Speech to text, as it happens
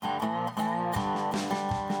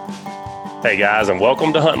Hey guys, and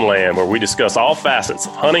welcome to Hunting Land, where we discuss all facets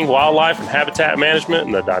of hunting, wildlife, and habitat management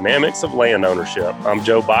and the dynamics of land ownership. I'm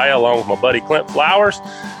Joe Baia, along with my buddy Clint Flowers.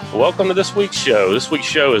 Welcome to this week's show. This week's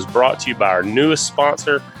show is brought to you by our newest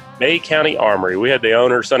sponsor, Bay County Armory. We had the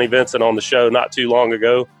owner, Sonny Vincent, on the show not too long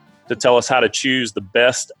ago to tell us how to choose the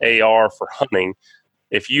best AR for hunting.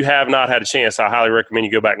 If you have not had a chance, I highly recommend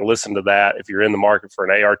you go back and listen to that if you're in the market for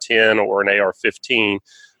an AR-10 or an AR-15.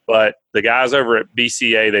 But the guys over at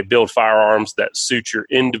BCA, they build firearms that suit your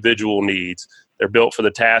individual needs. They're built for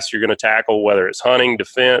the tasks you're going to tackle, whether it's hunting,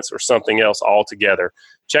 defense, or something else altogether.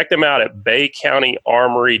 Check them out at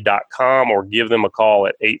baycountyarmory.com or give them a call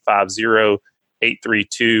at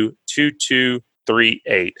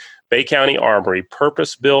 850-832-2238. Bay County Armory,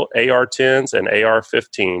 purpose-built AR-10s and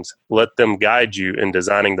AR-15s. Let them guide you in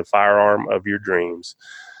designing the firearm of your dreams.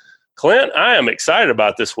 Clint, I am excited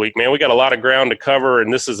about this week, man. We got a lot of ground to cover,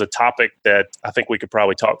 and this is a topic that I think we could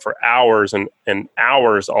probably talk for hours and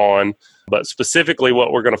hours on. But specifically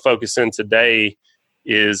what we're going to focus in today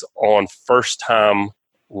is on first-time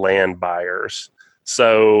land buyers.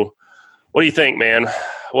 So what do you think, man?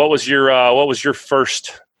 What was your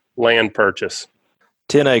first land purchase?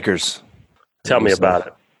 10 acres. Tell me about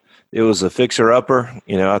it. It was a fixer-upper.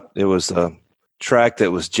 It was a track that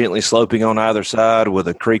was gently sloping on either side with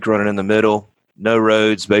a creek running in the middle. No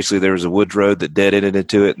roads. Basically, there was a woods road that dead-ended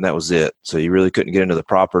into it, and that was it. So you really couldn't get into the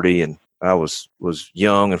property. And I was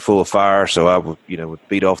young and full of fire, so I would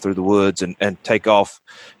beat off through the woods and take off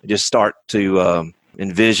and just start to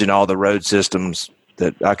envision all the road systems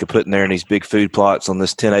that I could put in there in these big food plots on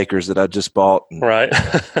this 10 acres that I just bought. And, right.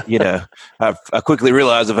 I quickly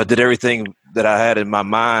realized if I did everything that I had in my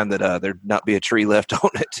mind that there'd not be a tree left on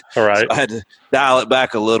it. All right. So I had to dial it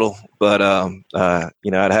back a little, but I'd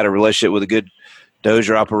had a relationship with a good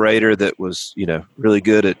dozer operator that was, really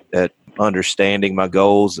good at understanding my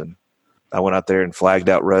goals. And I went out there and flagged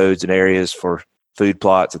out roads and areas for food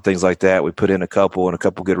plots and things like that. We put in a couple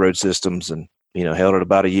good road systems and, held it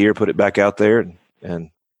about a year, put it back out there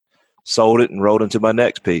and sold it and rolled into my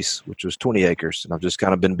next piece, which was 20 acres. And I've just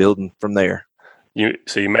kind of been building from there.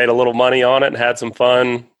 So you made a little money on it and had some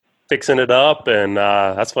fun fixing it up, and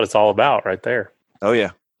that's what it's all about right there. Oh,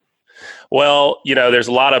 yeah. Well, there's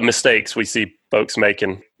a lot of mistakes we see folks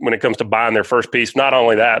making when it comes to buying their first piece. Not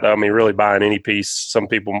only that, I mean, really buying any piece. Some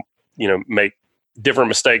people, make different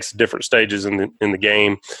mistakes at different stages in the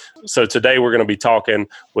game. So today we're going to be talking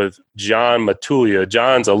with John Matulia.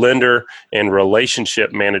 John's a lender and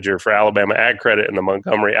relationship manager for Alabama Ag Credit in the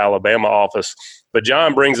Montgomery, Alabama office. But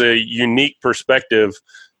John brings a unique perspective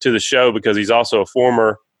to the show because he's also a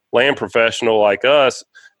former land professional like us,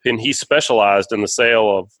 and he specialized in the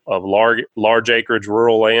sale of large acreage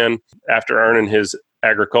rural land after earning his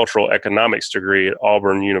agricultural economics degree at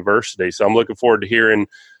Auburn University. So I'm looking forward to hearing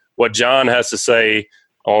what John has to say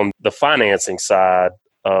on the financing side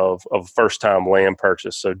of first-time land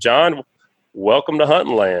purchase. So, John, welcome to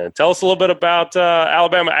Hunting Land. Tell us a little bit about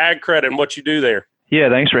Alabama Ag Credit and what you do there. Yeah,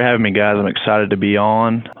 thanks for having me, guys. I'm excited to be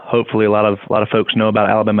on. Hopefully, a lot of folks know about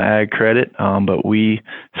Alabama Ag Credit, but we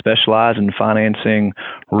specialize in financing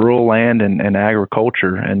rural land and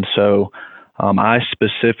agriculture. And so, I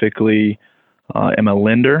specifically am a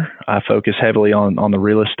lender. I focus heavily on the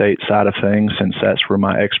real estate side of things since that's where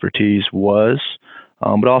my expertise was,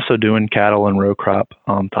 but also doing cattle and row crop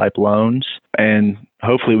type loans. And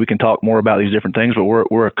hopefully we can talk more about these different things, but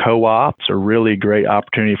we're a co-op. It's a really great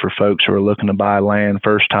opportunity for folks who are looking to buy land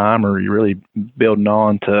first time, or you're really building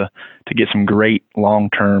on to get some great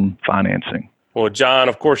long-term financing. Well, John,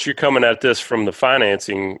 of course, you're coming at this from the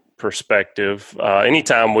financing perspective.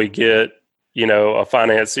 Anytime we get a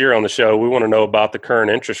financier on the show, we want to know about the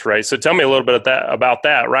current interest rate. So tell me a little bit about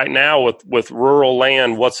that. Right now with rural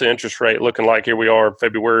land, what's the interest rate looking like? Here we are,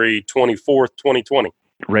 February 24th, 2020.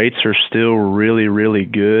 Rates are still really, really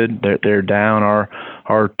good. They're down.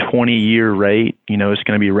 Our 20-year rate, is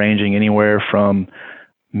going to be ranging anywhere from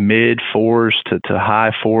mid fours to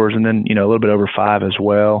high fours, and then, a little bit over 5 as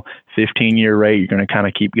well. 15-year rate, you're going to kind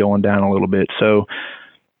of keep going down a little bit. So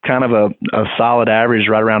kind of a solid average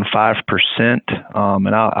right around 5%.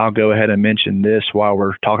 And I'll go ahead and mention this while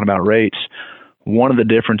we're talking about rates. One of the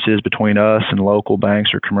differences between us and local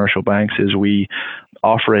banks or commercial banks is we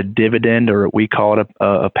offer a dividend, or we call it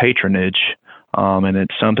a patronage. And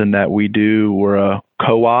it's something that we do. We're a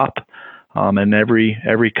co-op. And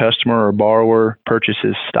every customer or borrower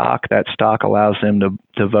purchases stock. That stock allows them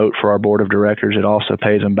to vote for our board of directors. It also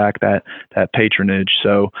pays them back that patronage.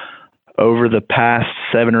 So over the past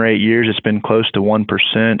 7 or 8 years, it's been close to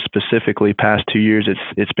 1%. Specifically, past 2 years,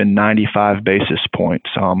 it's been 95 basis points.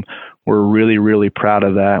 We're really, really proud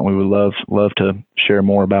of that, and we would love to share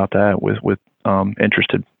more about that with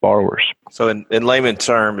interested borrowers. So in layman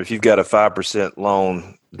term, if you've got a 5%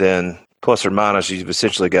 loan, then plus or minus, you've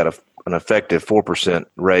essentially got an effective 4%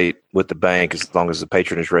 rate with the bank as long as the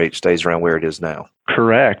patronage rate stays around where it is now.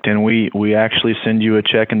 Correct. And we actually send you a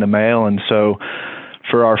check in the mail. And so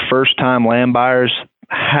for our first-time land buyers,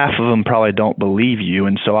 half of them probably don't believe you.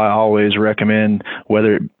 And so I always recommend,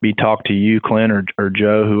 whether it be talk to you, Clint, or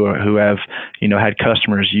Joe, who have had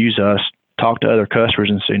customers use us, talk to other customers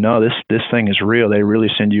and say, no, this thing is real. They really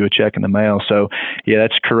send you a check in the mail. So yeah,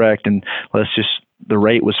 that's correct. And the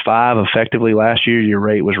rate was 5 effectively last year. Your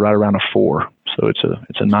rate was right around a 4. So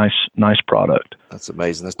it's a nice product. That's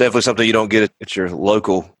amazing. That's definitely something you don't get at your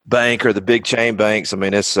local bank or the big chain banks. I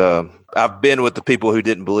mean, it's I've been with the people who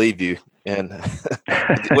didn't believe you, and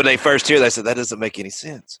when they first hear that, they said that doesn't make any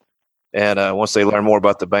sense. And once they learn more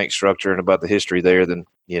about the bank structure and about the history there, then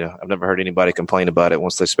I've never heard anybody complain about it.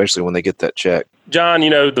 Especially when they get that check. John,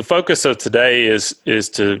 the focus of today is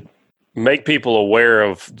to make people aware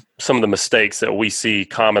of some of the mistakes that we see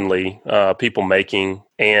commonly people making.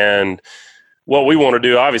 And what we want to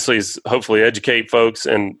do, obviously, is hopefully educate folks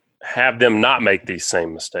and have them not make these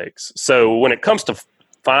same mistakes. So when it comes to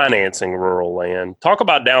financing rural land, talk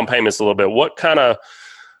about down payments a little bit. What kind of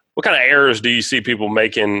errors do you see people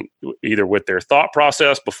making, either with their thought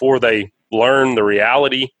process before they learn the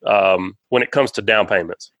reality when it comes to down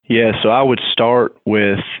payments? Yeah, so I would start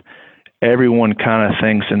with everyone kind of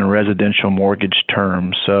thinks in a residential mortgage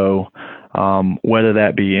terms. So whether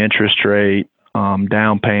that be interest rate,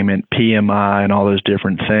 down payment, PMI, and all those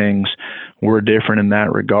different things, we're different in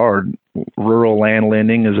that regard. Rural land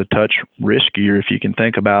lending is a touch riskier. If you can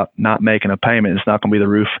think about not making a payment, it's not going to be the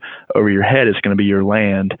roof over your head. It's going to be your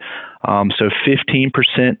land. So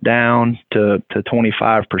 15% down to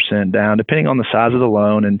 25% down, depending on the size of the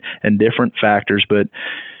loan and different factors. But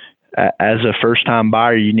as a first-time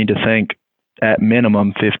buyer, you need to think at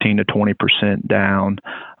minimum 15 to 20% down.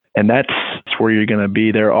 And that's where you're going to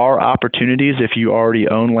be. There are opportunities. If you already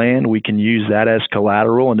own land, we can use that as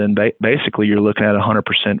collateral. And then basically you're looking at 100%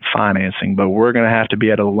 financing. But we're going to have to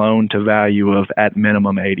be at a loan to value of at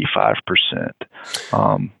minimum 85%.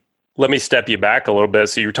 Let me step you back a little bit.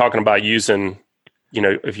 So you're talking about using,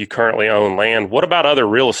 if you currently own land, what about other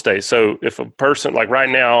real estate? So if a person, like right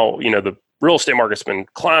now, the real estate market's been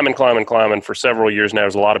climbing for several years now.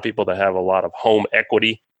 There's a lot of people that have a lot of home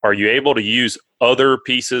equity. Are you able to use other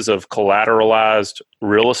pieces of collateralized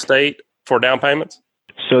real estate for down payments?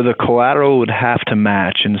 So the collateral would have to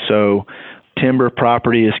match. And so timber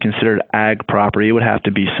property is considered ag property. It would have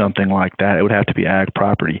to be something like that. It would have to be ag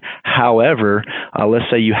property. However, let's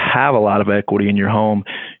say you have a lot of equity in your home.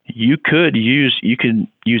 You can use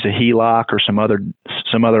a HELOC or some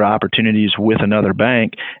other opportunities with another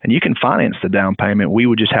bank, and you can finance the down payment. We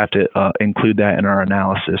would just have to include that in our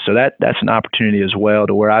analysis. So that's an opportunity as well,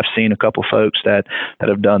 to where I've seen a couple folks that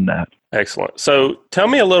have done that. Excellent. So tell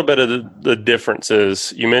me a little bit of the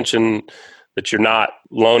differences. You mentioned that you're not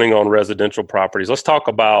loaning on residential properties. Let's talk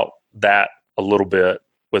about that a little bit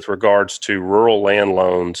with regards to rural land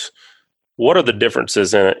loans. What are the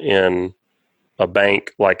differences in a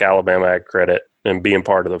bank like Alabama Ag Credit and being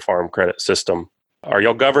part of the farm credit system? Are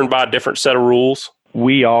y'all governed by a different set of rules?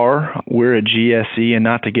 We are. We're a GSE, and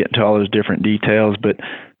not to get into all those different details, but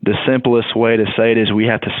the simplest way to say it is we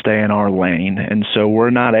have to stay in our lane. And so we're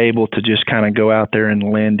not able to just kind of go out there and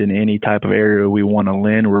lend in any type of area we want to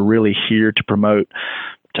lend. We're really here to promote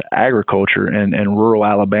to agriculture and rural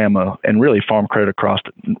Alabama, and really farm credit across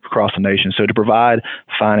the nation. So to provide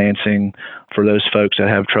financing for those folks that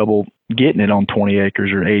have trouble getting it on 20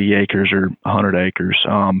 acres or 80 acres or 100 acres.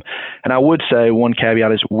 And I would say one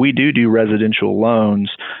caveat is we do residential loans,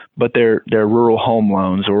 but they're rural home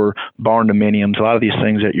loans or barn dominiums, a lot of these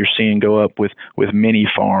things that you're seeing go up with mini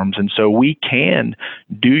farms. And so we can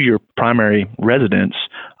do your primary residence.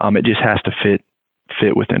 It just has to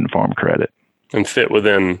fit within farm credit. And fit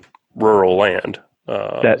within rural land.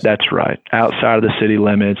 That's right. Outside of the city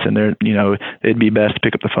limits, and it'd be best to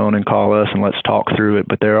pick up the phone and call us and let's talk through it.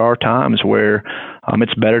 But there are times where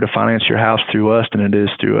it's better to finance your house through us than it is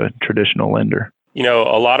through a traditional lender. A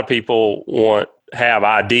lot of people have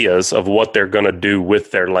ideas of what they're going to do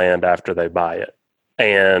with their land after they buy it.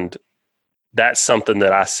 And that's something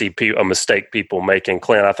that I see a mistake people make. And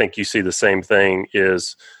Clint, I think you see the same thing,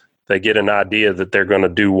 is they get an idea that they're going to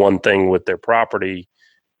do one thing with their property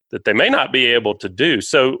that they may not be able to do.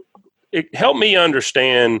 So help me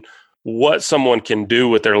understand what someone can do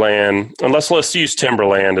with their land, and let's use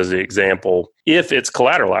timberland as the example. If it's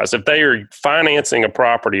collateralized, if they are financing a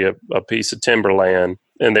property, a piece of timberland,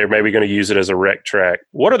 and they're maybe going to use it as a rec track,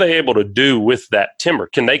 what are they able to do with that timber?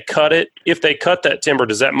 Can they cut it? If they cut that timber,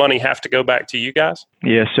 does that money have to go back to you guys?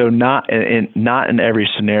 Yeah, so not in every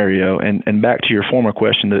scenario. And back to your former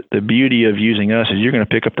question, the beauty of using us is you're going to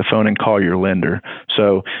pick up the phone and call your lender.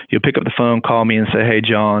 So you'll pick up the phone, call me and say, hey,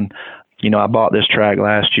 John, I bought this tract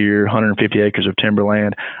last year, 150 acres of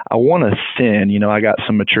timberland. I want to thin, I got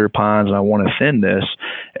some mature pines and I want to thin this.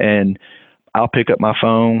 And I'll pick up my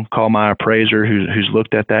phone, call my appraiser who's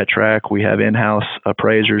looked at that tract. We have in-house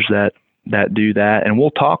appraisers that do that, and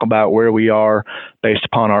we'll talk about where we are based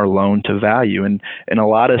upon our loan to value. And in a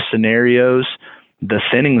lot of scenarios, the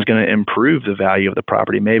thinning is going to improve the value of the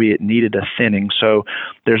property. Maybe it needed a thinning. So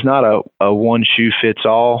there's not a one shoe fits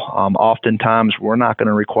all. Oftentimes we're not going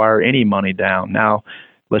to require any money down. Now,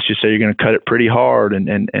 let's just say you're going to cut it pretty hard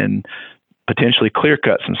and potentially clear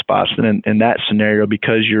cut some spots. Then in that scenario,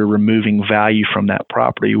 because you're removing value from that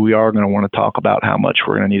property, we are going to want to talk about how much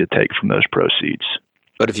we're going to need to take from those proceeds.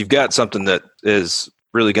 But if you've got something that is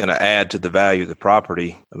really going to add to the value of the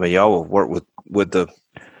property, y'all will work with the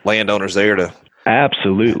landowners there to.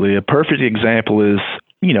 Absolutely. A perfect example is,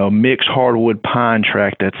 mixed hardwood pine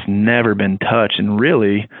tract that's never been touched, and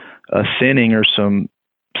really a thinning or some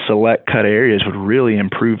select cut areas would really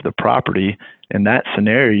improve the property. In that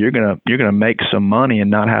scenario, you're gonna make some money and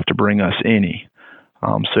not have to bring us any.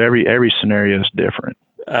 So every scenario is different.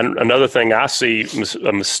 And another thing I see,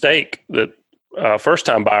 a mistake that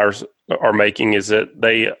first-time buyers are making, is that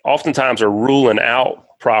they oftentimes are ruling out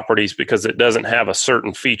properties because it doesn't have a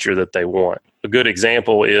certain feature that they want. A good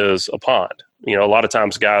example is a pond. A lot of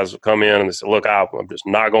times guys will come in and they say, look, I'm just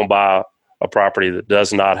not going to buy a property that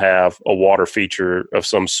does not have a water feature of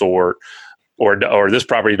some sort, or this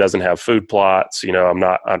property doesn't have food plots. I'm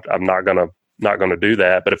not going to do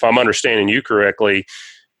that. But if I'm understanding you correctly,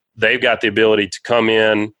 they've got the ability to come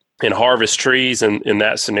in and harvest trees in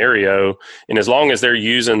that scenario. And as long as they're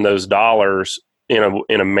using those dollars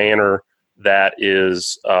in a manner that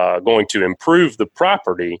is going to improve the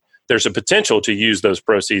property, there's a potential to use those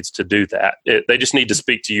proceeds to do that. They just need to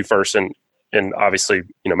speak to you first and obviously,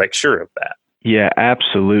 make sure of that. Yeah,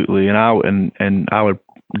 absolutely. And I would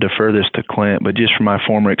defer this to Clint, but just from my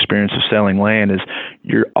former experience of selling land, is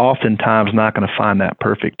you're oftentimes not going to find that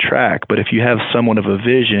perfect tract. But if you have somewhat of a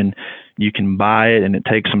vision, you can buy it, and it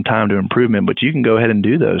takes some time to improvement, but you can go ahead and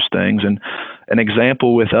do those things. And an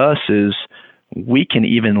example with us is we can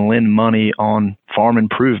even lend money on farm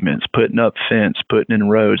improvements, putting up fence, putting in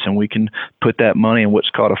roads, and we can put that money in what's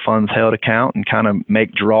called a funds held account and kind of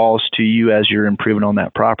make draws to you as you're improving on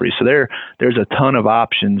that property. So there's a ton of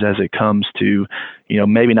options as it comes to,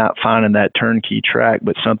 maybe not finding that turnkey tract,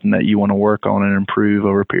 but something that you want to work on and improve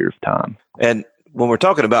over a period of time. And when we're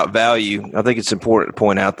talking about value, I think it's important to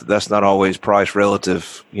point out that that's not always price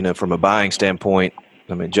relative, from a buying standpoint.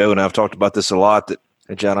 Joe and I have talked about this a lot, that,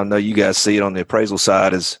 and John, I know you guys see it on the appraisal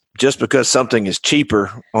side, is just because something is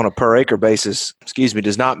cheaper on a per acre basis,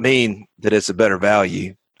 does not mean that it's a better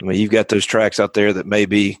value. You've got those tracts out there that may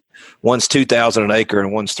be, one's $2,000 an acre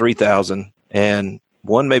and one's $3,000, and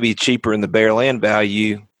one may be cheaper in the bare land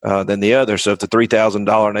value than the other. So if the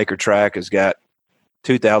 $3,000 an acre tract has got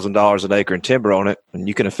 $2,000 an acre in timber on it, and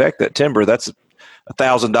you can affect that timber, that's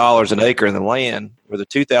 $1,000 an acre in the land, where the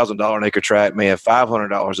 $2,000 an acre tract may have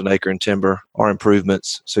 $500 an acre in timber or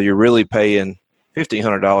improvements. So you're really paying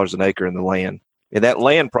 $1,500 an acre in the land. And that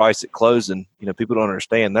land price at closing, people don't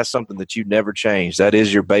understand, that's something that you never change. That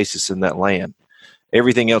is your basis in that land.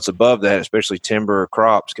 Everything else above that, especially timber or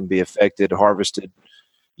crops, can be affected, harvested,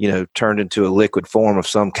 turned into a liquid form of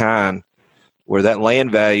some kind, where that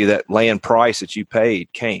land value, that land price that you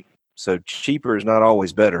paid can't. So cheaper is not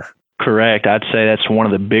always better. Correct. I'd say that's one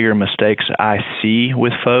of the bigger mistakes I see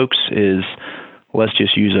with folks is, let's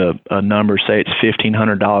just use a number, say it's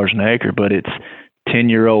 $1,500 an acre, but it's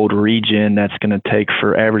 10-year-old region that's going to take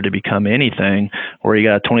forever to become anything, or you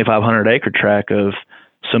got a 2,500 acre tract of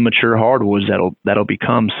some mature hardwoods that'll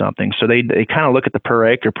become something. So they kind of look at the per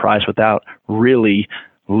acre price without really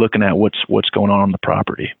looking at what's going on the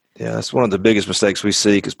property. Yeah, that's one of the biggest mistakes we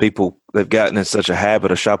see, because they've gotten in such a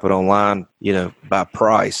habit of shopping online, by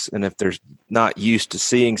price. And if they're not used to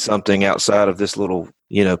seeing something outside of this little,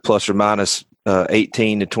 plus or minus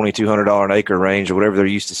 $1,800 to $2,200 an acre range, or whatever they're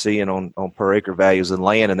used to seeing on per acre values in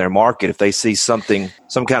land in their market, if they see some kind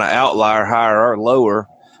of outlier higher or lower,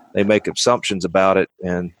 they make assumptions about it,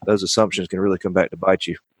 and those assumptions can really come back to bite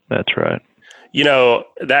you. That's right.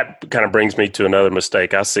 That kind of brings me to another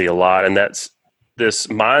mistake I see a lot, and that's this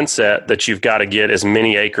mindset that you've got to get as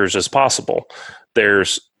many acres as possible.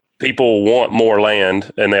 There's people want more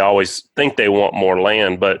land, and they always think they want more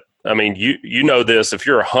land. But I mean, you know this, if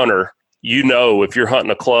you're a hunter, you know, if you're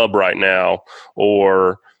hunting a club right now,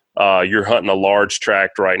 or you're hunting a large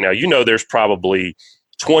tract right now, you know, there's probably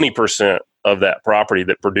 20% of that property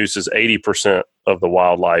that produces 80% of the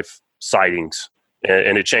wildlife sightings.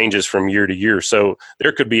 And it changes from year to year. So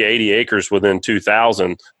there could be 80 acres within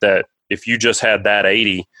 2,000 that if you just had that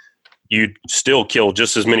 80, you'd still kill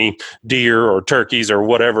just as many deer or turkeys or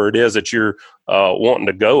whatever it is that you're wanting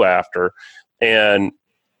to go after. And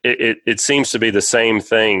it seems to be the same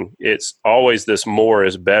thing. It's always this more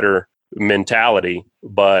is better mentality.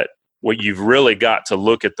 But what you've really got to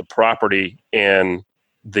look at the property and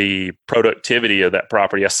the productivity of that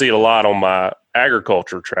property. I see it a lot on my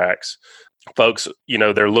agriculture tracks. Folks, you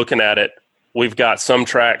know, they're looking at it. We've got some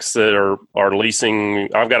tracks that are leasing.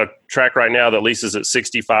 I've got a track right now that leases at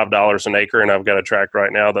 $65 an acre, and I've got a track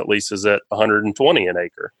right now that leases at $120 an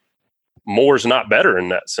acre. More is not better in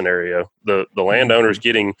that scenario. The landowner's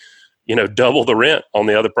getting, you know, double the rent on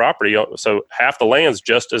the other property, so half the land's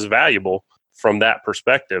just as valuable from that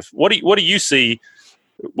perspective. What do you see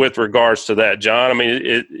with regards to that, John? I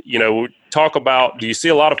mean, you know, talk about, do you see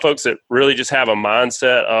a lot of folks that really just have a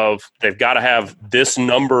mindset of they've got to have this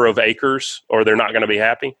number of acres or they're not going to be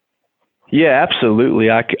happy? Yeah,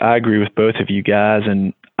 absolutely. I agree with both of you guys.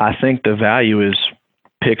 And I think the value is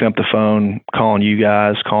picking up the phone, calling you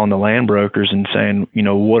guys, calling the land brokers and saying, you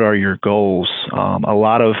know, what are your goals?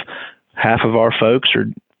 Half of our folks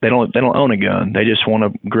they don't own a gun. They just want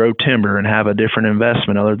to grow timber and have a different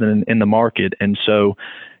investment other than in the market. And so,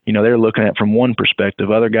 you know, they're looking at it from one perspective.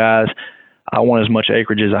 Other guys, I want as much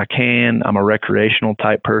acreage as I can. I'm a recreational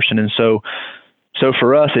type person. And so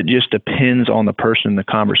for us, it just depends on the person in the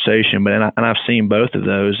conversation. But and I've seen both of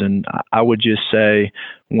those. And I would just say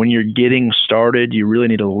when you're getting started, you really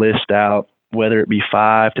need to list out, whether it be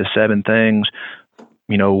 5 to 7 things,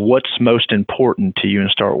 you know, what's most important to you, and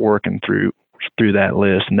start working through that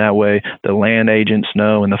list. And that way the land agents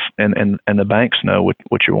know and the banks know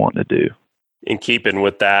what you're wanting to do. In keeping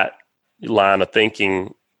with that line of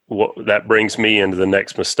thinking, that brings me into the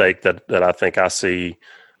next mistake that I think I see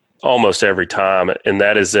almost every time. And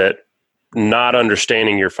that is that not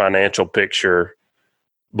understanding your financial picture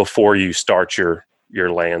before you start your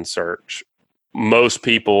land search. Most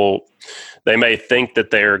people, they may think that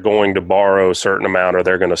they're going to borrow a certain amount or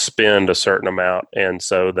they're going to spend a certain amount. And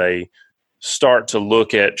so they start to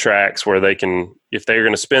look at tracks where they can, if they're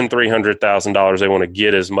going to spend $300,000, they want to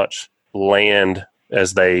get as much land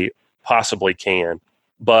as they possibly can.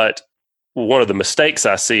 But one of the mistakes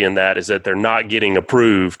I see in that is that they're not getting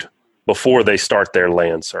approved before they start their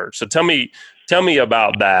land search. So tell me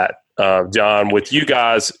about that, John. With you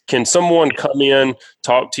guys, can someone come in,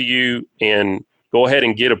 talk to you, and go ahead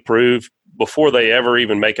and get approved before they ever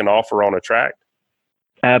even make an offer on a tract?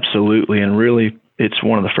 Absolutely. And really, it's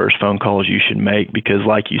one of the first phone calls you should make, because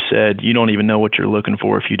like you said, you don't even know what you're looking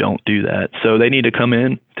for if you don't do that. So they need to come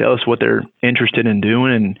in, tell us what they're interested in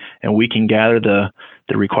doing, and we can gather the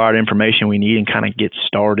required information we need and kind of get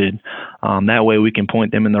started. That way we can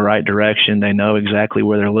point them in the right direction. They know exactly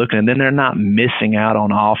where they're looking, and then they're not missing out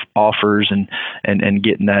on offers and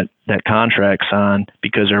getting that contract signed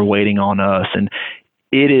because they're waiting on us. And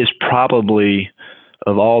it is probably,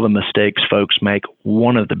 of all the mistakes folks make,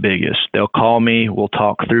 one of the biggest. They'll call me, we'll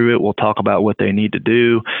talk through it, we'll talk about what they need to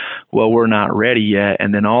do. Well, we're not ready yet.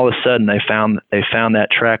 And then all of a sudden they found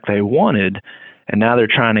that track they wanted, and now they're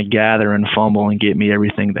trying to gather and fumble and get me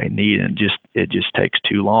everything they need, and it just takes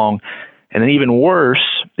too long. And then even worse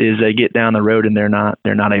is they get down the road and they're not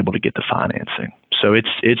able to get the financing. So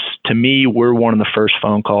it's to me, we're one of the first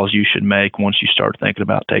phone calls you should make once you start thinking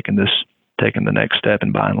about taking the next step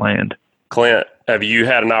and buying land. Clint, have you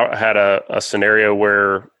had a scenario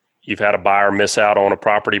where you've had a buyer miss out on a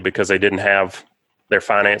property because they didn't have their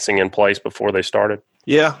financing in place before they started?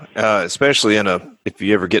 Yeah, especially if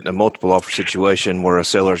you ever get in a multiple offer situation where a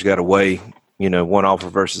seller's got to weigh, one offer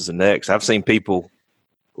versus the next. I've seen people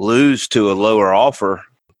lose to a lower offer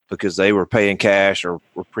because they were paying cash or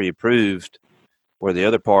were pre-approved, where the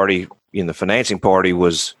other party, the financing party,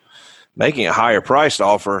 was making a higher priced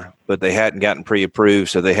offer, but they hadn't gotten pre-approved,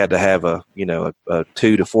 so they had to have a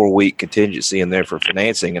 2 to 4 week contingency in there for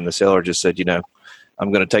financing, and the seller just said,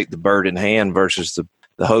 I'm going to take the bird in hand versus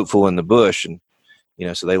the hopeful in the bush, and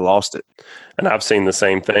so they lost it. And I've seen the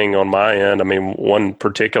same thing on my end. I mean, one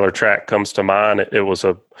particular tract comes to mind. It was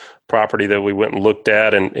a property that we went and looked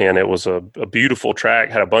at, and it was a beautiful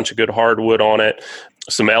tract, had a bunch of good hardwood on it,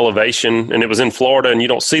 some elevation, and it was in Florida, and you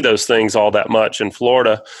don't see those things all that much in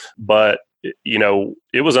Florida. But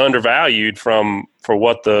it was undervalued for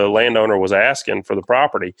what the landowner was asking for the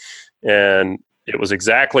property. And it was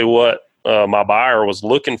exactly what my buyer was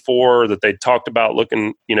looking for, that they talked about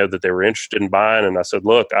looking, that they were interested in buying. And I said,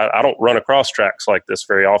 look, I don't run across tracts like this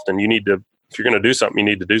very often. If you're going to do something, you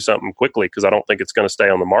need to do something quickly, because I don't think it's going to stay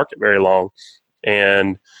on the market very long.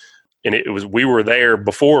 And we were there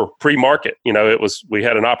before pre-market. We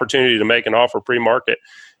had an opportunity to make an offer pre-market.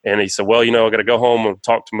 And he said, well, I got to go home and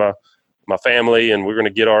talk to my family, and we're going to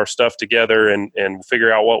get our stuff together and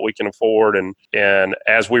figure out what we can afford. And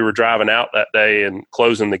as we were driving out that day and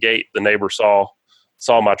closing the gate, the neighbor saw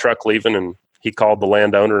my truck leaving, and he called the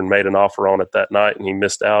landowner and made an offer on it that night, and he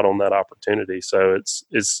missed out on that opportunity. So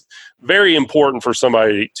it's very important for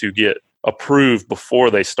somebody to get approved before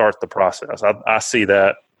they start the process. I see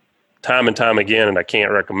that time and time again, and I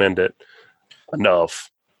can't recommend it enough.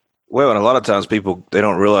 Well, and a lot of times people, they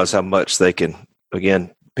don't realize how much they can,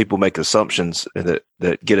 again, people make assumptions that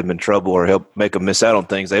get them in trouble or help make them miss out on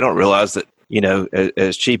things. They don't realize that,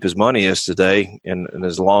 as cheap as money is today, and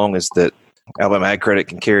as long as that Alabama Ag Credit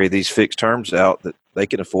can carry these fixed terms out, that they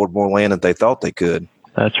can afford more land than they thought they could.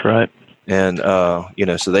 That's right. And,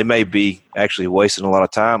 so they may be actually wasting a lot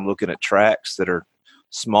of time looking at tracts that are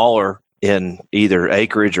smaller in either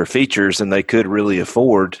acreage or features than they could really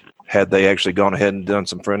afford had they actually gone ahead and done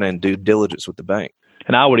some front-end due diligence with the bank.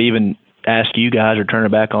 And I would even ask you guys, or turn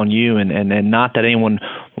it back on you, and not that anyone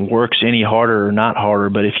works any harder or not harder,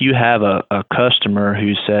 but if you have a customer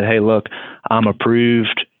who said, hey, look, I'm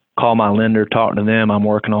approved, call my lender, talk to them, I'm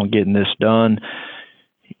working on getting this done,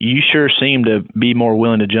 you sure seem to be more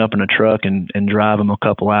willing to jump in a truck and drive them a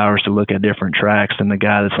couple hours to look at different tracks than the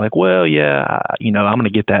guy that's like, well, yeah, I'm going to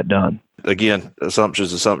get that done. Again,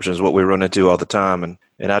 assumptions, what we run into all the time.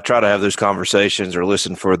 And I try to have those conversations or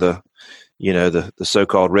listen for the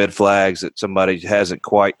so-called red flags that somebody hasn't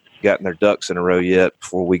quite gotten their ducks in a row yet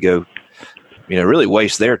before we go, really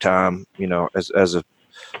waste their time. As a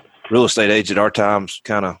real estate agent, our time's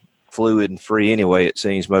kind of fluid and free anyway, it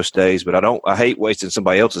seems most days, but I hate wasting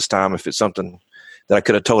somebody else's time if it's something that I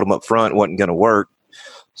could have told them up front wasn't going to work.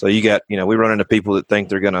 So we run into people that think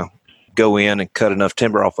they're going to go in and cut enough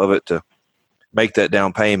timber off of it to make that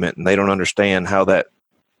down payment, and they don't understand how that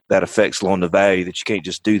affects loan to value, that you can't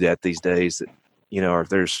just do that these days. That, if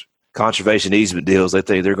there's conservation easement deals, they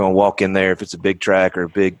think they're going to walk in there, if it's a big tract or a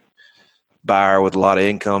big buyer with a lot of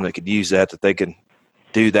income that could use that they can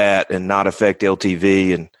do that and not affect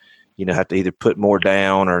LTV, and have to either put more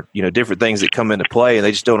down or different things that come into play, and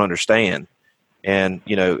they just don't understand. And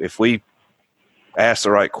if we ask the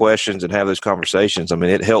right questions and have those conversations,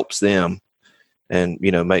 it helps them and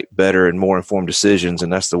make better and more informed decisions.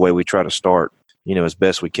 And that's the way we try to start, as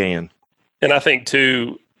best we can. And I think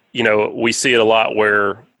too, we see it a lot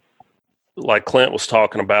where, like Clint was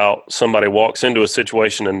talking about, somebody walks into a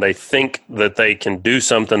situation and they think that they can do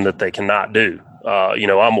something that they cannot do. I'm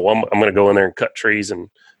going to go in there and cut trees, and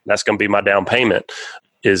that's going to be my down payment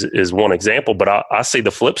is one example. But I see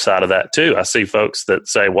the flip side of that too. I see folks that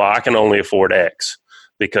say, well, I can only afford X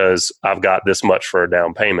because I've got this much for a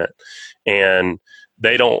down payment. And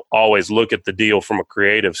they don't always look at the deal from a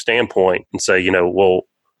creative standpoint and say, well,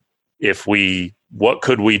 what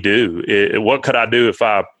could we do? What could I do if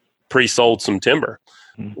I pre-sold some timber?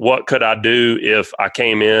 What could I do if I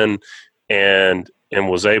came in and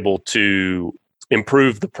was able to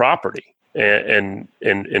improve the property and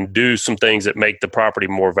do some things that make the property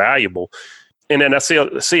more valuable? And then I see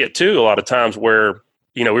it too a lot of times where,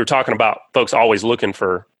 we were talking about folks always looking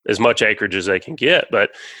for as much acreage as they can get,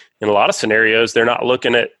 but in a lot of scenarios, they're not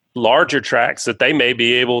looking at larger tracts that they may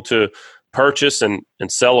be able to purchase and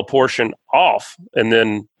sell a portion off, and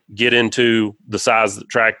then get into the size of the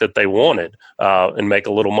tract that they wanted and make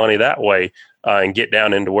a little money that way and get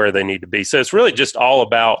down into where they need to be. So it's really just all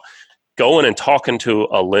about going and talking to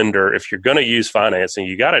a lender. If you're going to use financing,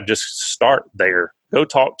 you got to just start there. Go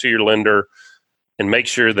talk to your lender and make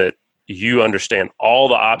sure that you understand all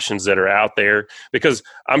the options that are out there, because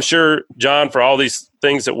I'm sure, John, for all these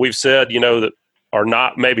things that we've said, that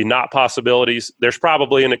are maybe not possibilities, there's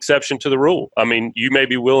probably an exception to the rule. You may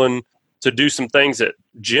be willing to do some things that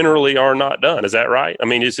generally are not done. Is that right?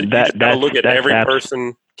 You just got to look at every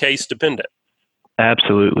person case dependent.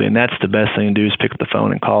 Absolutely. And that's the best thing to do, is pick up the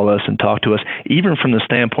phone and call us and talk to us, even from the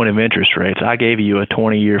standpoint of interest rates. I gave you a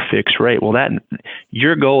 20-year fixed rate. Well,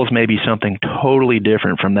 your goals may be something totally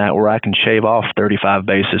different from that, where I can shave off 35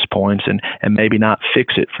 basis points and maybe not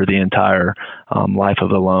fix it for the entire life of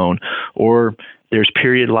the loan. Or there's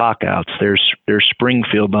period lockouts. There's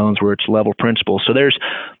Springfield loans where it's level principal. So there's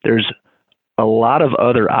a lot of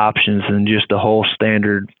other options than just the whole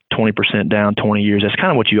standard 20% down 20 years. That's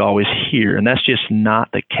kind of what you always hear, and that's just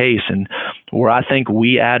not the case. And where I think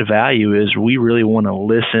we add value is we really want to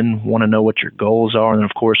listen, want to know what your goals are, and then,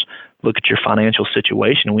 of course, look at your financial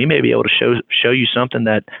situation. We may be able to show you something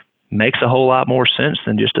that makes a whole lot more sense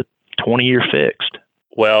than just a 20-year fixed.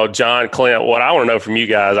 Well, John, Clint, what I want to know from you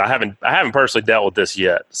guys, I haven't personally dealt with this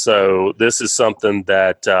yet. So this is something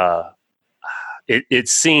that it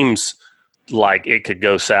seems like it could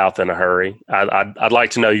go south in a hurry. I'd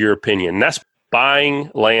like to know your opinion. And that's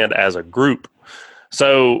buying land as a group.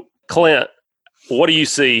 So, Clint, what do you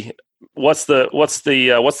see? What's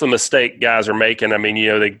the mistake guys are making? I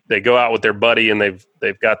mean, they go out with their buddy and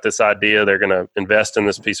they've got this idea they're going to invest in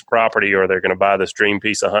this piece of property, or they're going to buy this dream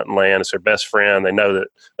piece of hunting land. It's their best friend. They know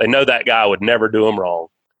that guy would never do them wrong.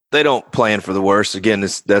 They don't plan for the worst. Again, I've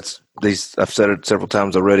said it several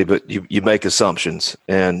times already, but you make assumptions,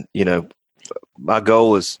 and my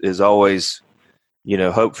goal is always,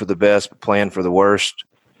 hope for the best, but plan for the worst.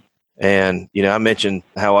 And, I mentioned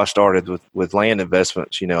how I started with land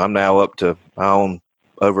investments. I'm now I own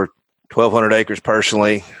over 1,200 acres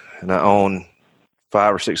personally, and I own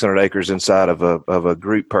 500 or 600 acres inside of a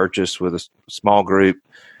group purchase with a small group.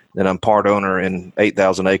 Then I'm part owner in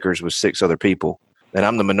 8,000 acres with 6 other people. And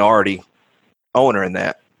I'm the minority owner in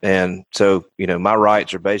that. And so, my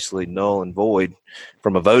rights are basically null and void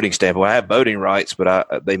from a voting standpoint. I have voting rights,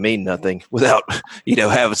 but they mean nothing without,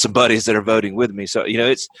 having some buddies that are voting with me. So,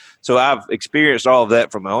 so I've experienced all of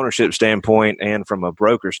that from an ownership standpoint and from a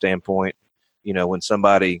broker standpoint. When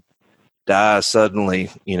somebody dies suddenly,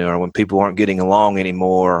 or when people aren't getting along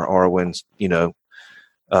anymore, or when, 2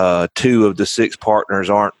 of the 6 partners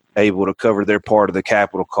aren't able to cover their part of the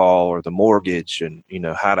capital call or the mortgage, and,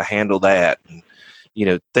 how to handle that. And,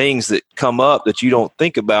 things that come up that you don't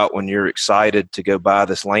think about when you're excited to go buy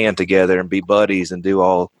this land together and be buddies and do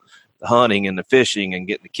all the hunting and the fishing and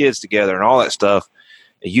getting the kids together and all that stuff.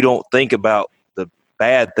 You don't think about the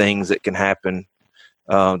bad things that can happen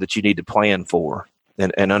that you need to plan for,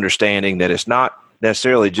 and understanding that it's not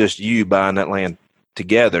necessarily just you buying that land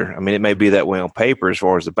together. I mean, it may be that way on paper as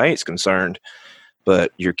far as the bank's concerned,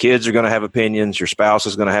 but your kids are going to have opinions. Your spouse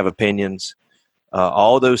is going to have opinions.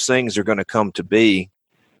 All those things are going to come to be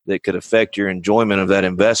that could affect your enjoyment of that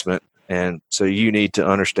investment. And so you need to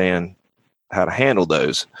understand how to handle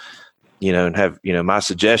those, and have, my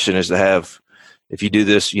suggestion is to have, if you do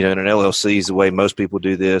this, in an LLC, the way most people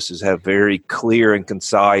do this is have very clear and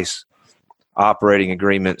concise operating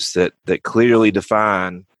agreements that clearly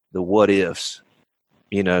define the what ifs.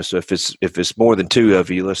 So if it's more than 2 of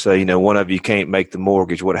you, let's say, one of you can't make the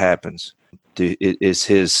mortgage, what happens? Is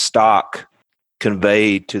his stock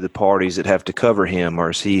conveyed to the parties that have to cover him, or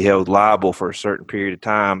is he held liable for a certain period of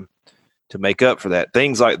time to make up for that?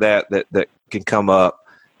 Things like that can come up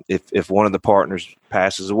if one of the partners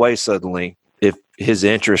passes away suddenly. If his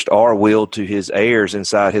interests are willed to his heirs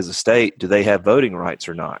inside his estate, do they have voting rights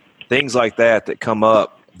or not? Things like that come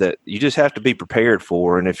up that you just have to be prepared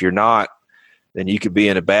for. And if you're not, then you could be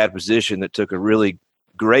in a bad position that took a really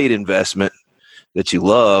great investment that you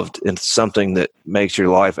loved into something that makes your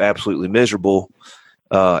life absolutely miserable,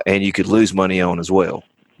 and you could lose money on as well.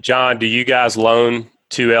 John, do you guys loan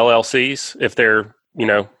to LLCs if they're,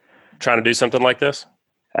 trying to do something like this?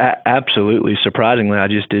 Absolutely. Surprisingly, I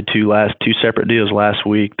just did 2 separate deals last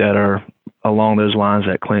week that are along those lines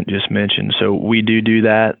that Clint just mentioned. So we do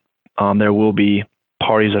that. There will be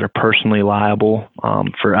parties that are personally liable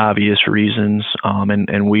for obvious reasons,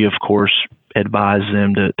 and we, of course, advise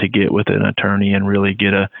them to get with an attorney and really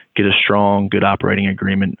get a strong, good operating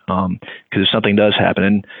agreement, because if something does happen.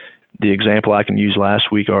 And the example I can use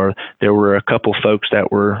last week there were a couple folks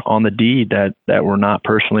that were on the deed that were not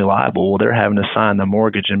personally liable. Well, they're having to sign the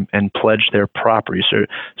mortgage and pledge their property. So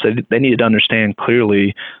they needed to understand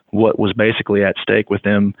clearly what was basically at stake with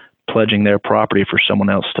them pledging their property for someone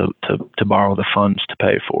else to borrow the funds to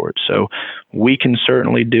pay for it. So we can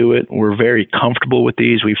certainly do it. We're very comfortable with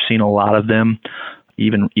these. We've seen a lot of them,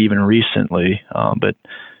 even recently. But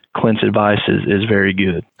Clint's advice is very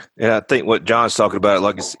good. Yeah, I think what John's talking about,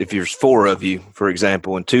 like if there's 4 of you, for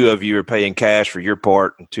example, and 2 of you are paying cash for your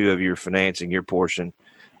part and 2 of you are financing your portion,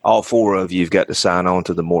 all 4 of you've got to sign on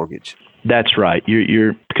to the mortgage. That's right.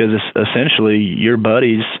 You're because it's essentially your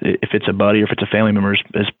buddies, if it's a buddy or if it's a family member,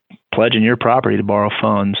 is pledging your property to borrow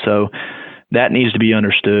funds. So that needs to be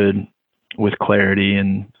understood with clarity,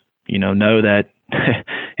 and know that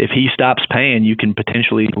if he stops paying, you can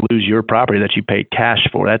potentially lose your property that you paid cash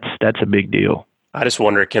for. That's a big deal. I just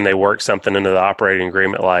wonder, can they work something into the operating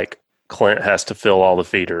agreement like Clint has to fill all the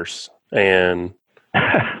feeders, and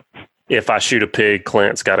if I shoot a pig,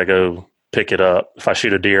 Clint's got to go pick it up. If I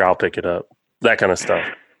shoot a deer, I'll pick it up. That kind of stuff.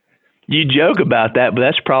 You joke about that, but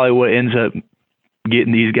that's probably what ends up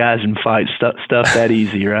getting these guys in fights. Stuff that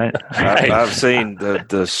easy, right? I've seen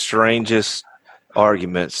the strangest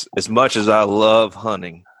arguments. As much as I love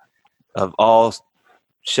hunting, of all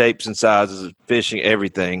shapes and sizes of fishing,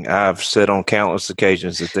 everything, I've said on countless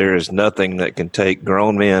occasions that there is nothing that can take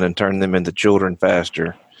grown men and turn them into children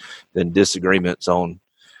faster than disagreements on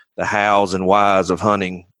the hows and whys of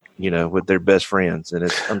hunting, with their best friends. And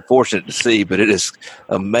it's unfortunate to see, but it is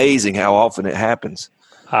amazing how often it happens.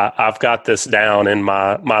 I've got this down in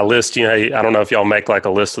my list. I don't know if y'all make like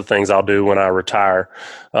a list of things I'll do when I retire.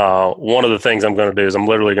 One of the things I'm going to do is I'm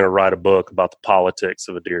literally going to write a book about the politics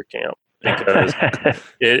of a deer camp, because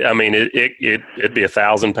it'd be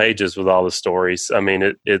 1,000 pages with all the stories. I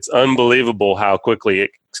mean, it's unbelievable how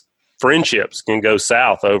quickly friendships can go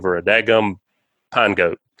south over a daggum pine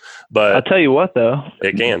goat. But I'll tell you what, though,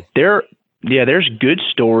 it can. There's good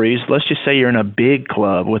stories. Let's just say you're in a big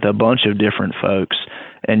club with a bunch of different folks,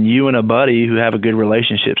 and you and a buddy who have a good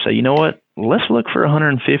relationship say, you know what, let's look for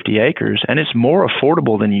 150 acres, and it's more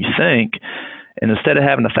affordable than you think. And instead of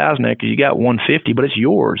having 1,000 acres, you got 150, but it's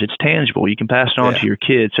yours. It's tangible. You can pass it on to your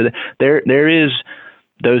kids. So there is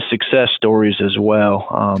those success stories as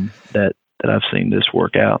well that I've seen this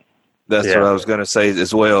work out. That's what I was going to say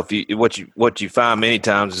as well. What you find many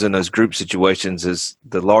times is in those group situations is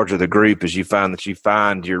the larger the group is you find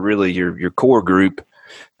your core group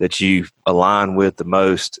that you align with the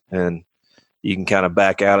most, and you can kind of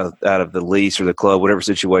back out of the lease or the club, whatever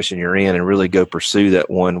situation you're in, and really go pursue that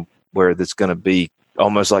one where that's going to be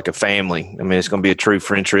almost like a family. I mean, it's going to be a true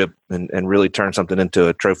friendship and really turn something into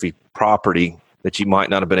a trophy property that you might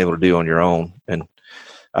not have been able to do on your own. And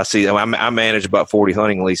I manage about 40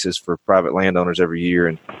 hunting leases for private landowners every year,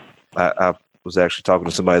 and I was actually talking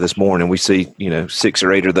to somebody this morning. We see 6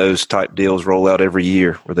 or 8 of those type deals roll out every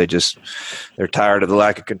year where they're tired of the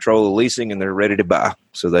lack of control of leasing and they're ready to buy.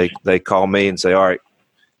 So they call me and say, all right,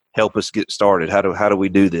 help us get started. How do we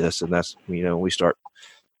do this? And that's we start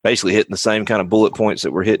basically hitting the same kind of bullet points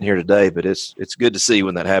that we're hitting here today. But it's good to see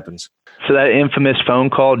when that happens. So that infamous phone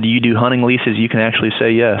call, do you do hunting leases? You can actually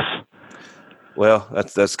say yes. Well,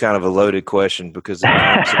 that's kind of a loaded question because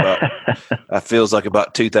it feels like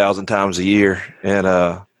about 2,000 times a year, and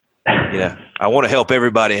I want to help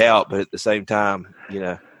everybody out, but at the same time,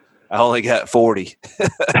 I only got 40.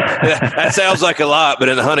 That sounds like a lot, but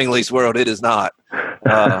in the hunting lease world, it is not.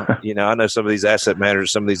 I know some of these asset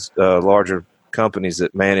managers, some of these larger companies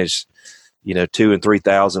that manage 2,000 and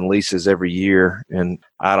 3,000 leases every year, and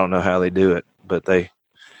I don't know how they do it, but they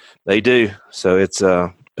do. So it's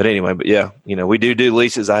But anyway, we do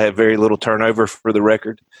leases. I have very little turnover, for the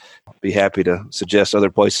record. I'll be happy to suggest other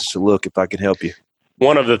places to look if I can help you.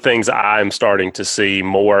 One of the things I'm starting to see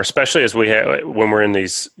more, especially as when we're in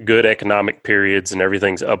these good economic periods and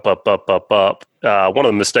everything's up. One of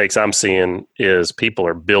the mistakes I'm seeing is people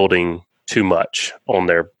are building too much on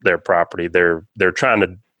their property. They're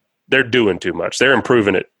doing too much. They're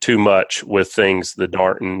improving it too much with things that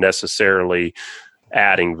aren't necessarily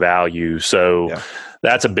adding value. So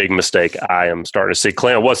that's a big mistake I am starting to see.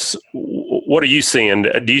 Clint, what are you seeing?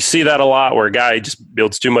 Do you see that a lot where a guy just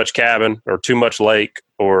builds too much cabin or too much lake,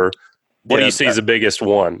 or what do you see as the biggest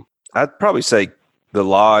one? I'd probably say the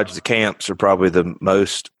lodge, the camps are probably the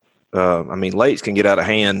most, lakes can get out of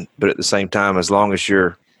hand, but at the same time, as long as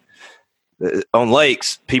you're on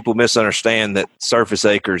lakes, people misunderstand that surface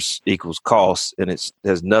acres equals cost, and it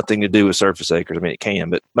has nothing to do with surface acres. I mean, it can,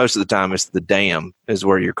 but most of the time it's the dam is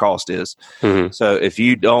where your cost is. Mm-hmm. So if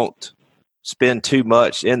you don't spend too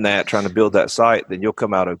much in that trying to build that site, then you'll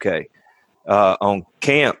come out okay. On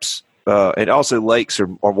camps, and also lakes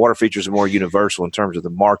or water features are more universal in terms of the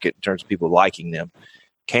market, in terms of people liking them.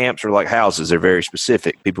 Camps are like houses. They're very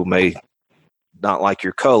specific. People may not like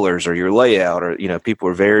your colors or your layout, or people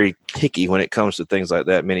are very picky when it comes to things like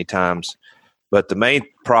that many times. But the main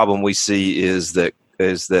problem we see is that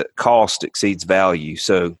cost exceeds value.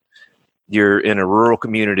 So you're in a rural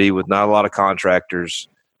community with not a lot of contractors,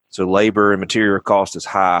 so labor and material cost is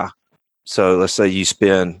high. So let's say you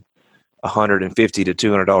spend $150 to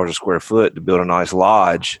 $200 a square foot to build a nice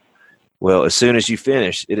lodge. Well, as soon as you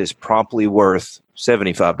finish, it is promptly worth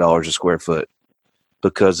 $75 a square foot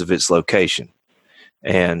because of its location.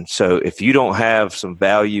 And so if you don't have some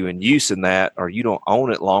value and use in that, or you don't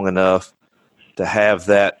own it long enough to have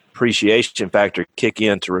that appreciation factor kick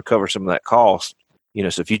in to recover some of that cost,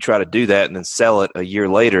 so if you try to do that and then sell it a year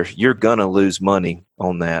later, you're going to lose money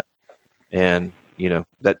on that. And,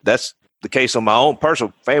 that's the case on my own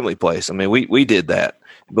personal family place. I mean, we did that,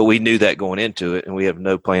 but we knew that going into it, and we have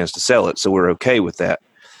no plans to sell it. So we're okay with that.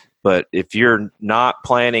 But if you're not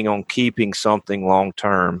planning on keeping something long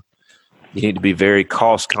term, You need to be very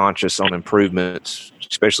cost conscious on improvements,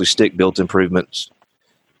 especially stick built improvements,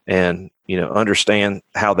 and understand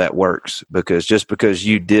how that works, because just because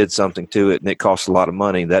you did something to it and it costs a lot of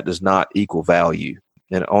money, that does not equal value.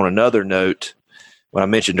 And on another note, when I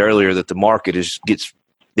mentioned earlier that the market gets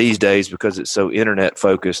these days, because it's so internet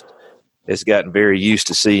focused, it's gotten very used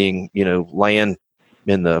to seeing land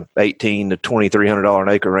in the $1,800 to $2,300 an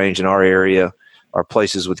acre range in our area, or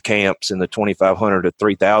places with camps in the $2,500 to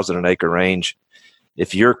 $3,000 an acre range.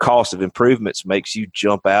 If your cost of improvements makes you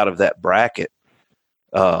jump out of that bracket,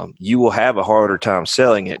 you will have a harder time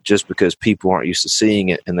selling it, just because people aren't used to seeing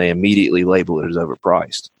it and they immediately label it as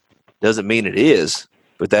overpriced. Doesn't mean it is,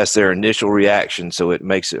 but that's their initial reaction. So it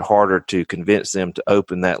makes it harder to convince them to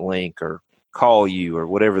open that link or call you, or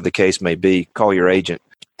whatever the case may be, call your agent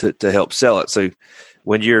to help sell it. So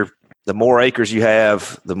when the more acres you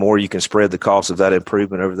have, the more you can spread the cost of that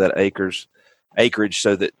improvement over that acreage,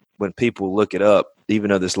 so that when people look it up, even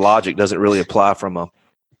though this logic doesn't really apply from a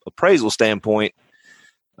appraisal standpoint,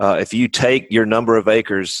 if you take your number of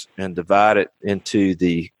acres and divide it into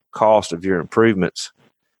the cost of your improvements,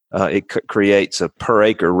 it creates a per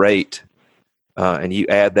acre rate, and you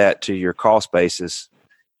add that to your cost basis,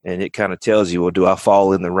 and it kind of tells you, well, do I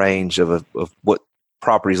fall in the range of what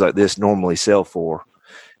properties like this normally sell for?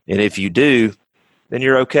 And if you do, then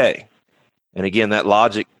you're okay. And again, that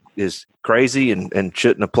logic is crazy and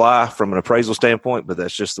shouldn't apply from an appraisal standpoint, but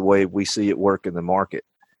that's just the way we see it work in the market.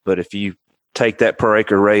 But if you take that per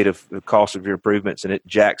acre rate of the cost of your improvements and it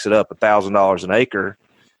jacks it up $1,000 an acre,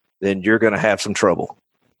 then you're going to have some trouble.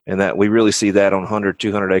 And that we really see that on 100,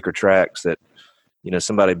 200 acre tracts, that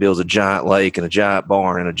somebody builds a giant lake and a giant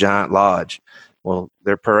barn and a giant lodge. Well,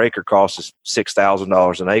 their per acre cost is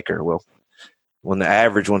 $6,000 an acre. Well, when the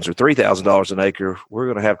average ones are $3,000 an acre, we're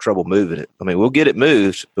going to have trouble moving it. I mean, we'll get it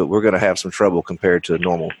moved, but we're going to have some trouble compared to a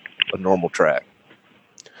normal tract.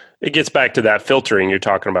 It gets back to that filtering you're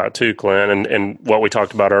talking about too, Clint, and what we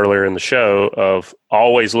talked about earlier in the show of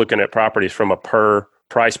always looking at properties from a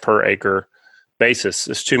price per acre basis.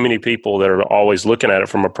 There's too many people that are always looking at it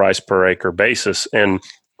from a price per acre basis, and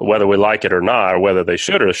whether we like it or not, or whether they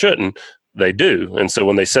should or shouldn't, they do. And so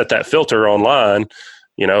when they set that filter online,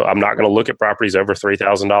 I'm not going to look at properties over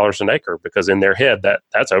 $3,000 an acre, because in their head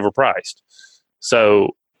that's overpriced.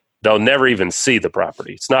 So they'll never even see the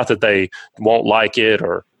property. It's not that they won't like it,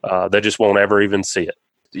 or they just won't ever even see it.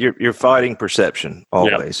 You're fighting perception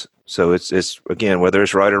always. Yep. So it's again, whether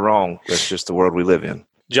it's right or wrong, that's just the world we live in.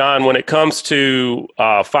 John, when it comes to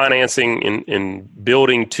financing and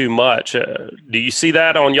building too much, do you see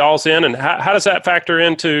that on y'all's end, and how does that factor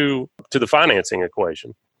into the financing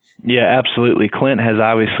equation? Yeah, absolutely. Clint has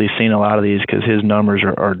obviously seen a lot of these, because his numbers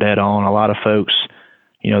are dead on. A lot of folks,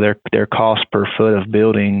 their cost per foot of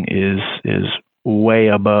building is way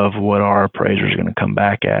above what our appraisers are going to come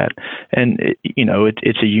back at. And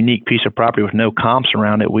it's a unique piece of property with no comps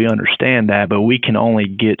around it. We understand that, but we can only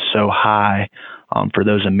get so high for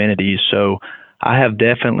those amenities. So I have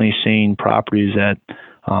definitely seen properties that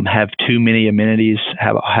have too many amenities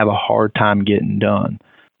have a hard time getting done.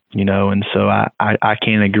 And so I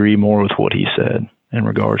can't agree more with what he said in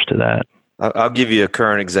regards to that. I'll give you a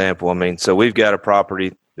current example. I mean, so we've got a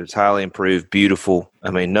property that's highly improved, beautiful.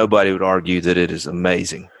 I mean, nobody would argue that it is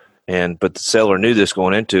amazing. But the seller knew this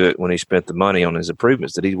going into it when he spent the money on his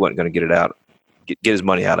improvements, that he wasn't going to get his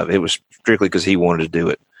money out of it. It was strictly because he wanted to do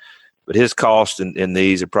it. But his cost in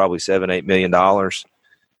these are probably $7-8 million.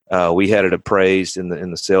 We had it appraised in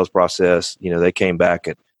the sales process. They came back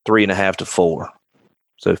at 3.5 to 4.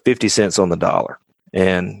 So 50 cents on the dollar.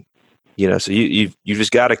 And, so you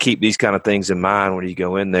just got to keep these kind of things in mind when you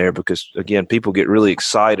go in there, because, again, people get really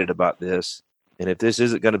excited about this. And if this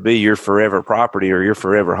isn't going to be your forever property or your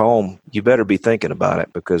forever home, you better be thinking about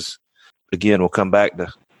it, because, again, we'll come back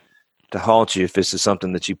to haunt you if this is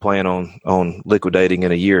something that you plan on liquidating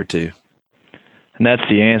in a year or two. And that's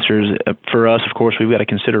the answer. For us, of course, we've got to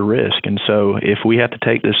consider risk. And so if we have to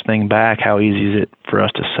take this thing back, how easy is it for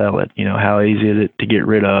us to sell it? How easy is it to get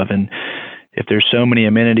rid of? And if there's so many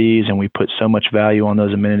amenities and we put so much value on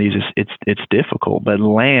those amenities, it's difficult. But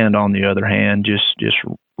land, on the other hand, just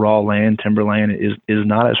raw land, timberland, is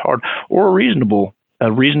not as hard. Or a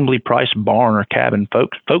reasonably priced barn or cabin.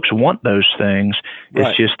 Folks want those things. Right.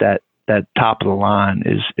 It's just that top of the line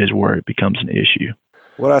is where it becomes an issue.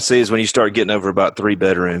 What I see is when you start getting over about 3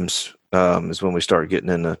 bedrooms, is when we start getting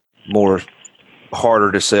into more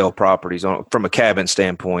harder to sell properties from a cabin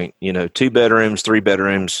standpoint. 2 bedrooms, 3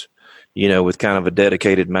 bedrooms, with kind of a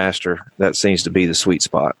dedicated master. That seems to be the sweet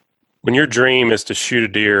spot. When your dream is to shoot a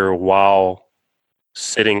deer while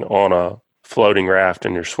sitting on a floating raft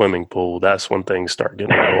in your swimming pool, that's when things start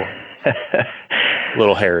getting cool. A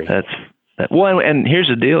little hairy. Well, and here's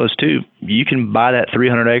the deal is too, you can buy that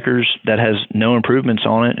 300 acres that has no improvements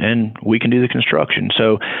on it, and we can do the construction.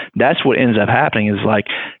 So that's what ends up happening is like,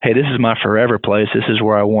 hey, this is my forever place. This is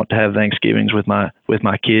where I want to have Thanksgivings with my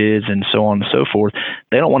kids and so on and so forth.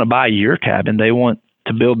 They don't want to buy your cabin. They want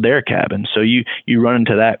to build their cabin. So you run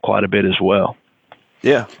into that quite a bit as well.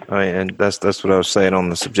 Yeah. I mean, and that's what I was saying on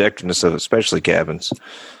the subjectiveness of especially cabins.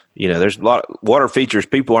 There's a lot of water features.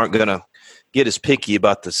 People aren't going to get as picky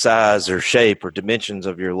about the size or shape or dimensions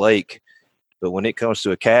of your lake. But when it comes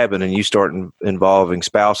to a cabin and you start involving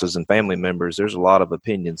spouses and family members, there's a lot of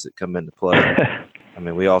opinions that come into play. I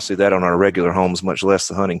mean, we all see that on our regular homes, much less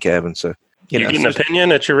the hunting cabin. So you get an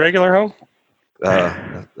opinion at your regular home?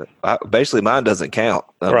 Basically, mine doesn't count.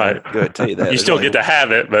 Right. I'm going to tell you that. You still get to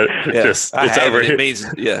have it, but it's over. It means,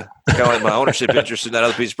 it's kind of like my ownership interest in that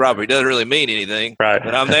other piece of property. It doesn't really mean anything. Right.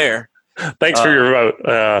 But I'm there. Thanks for your vote.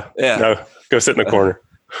 No, go sit in the corner.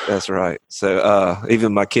 That's right. So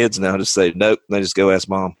even my kids now just say nope. They just go ask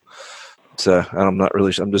mom. So I'm not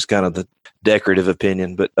really. I'm just kind of the decorative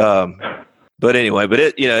opinion, but anyway. But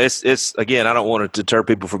it's again. I don't want to deter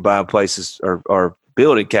people from buying places or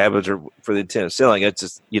building cabins or for the intent of selling. It's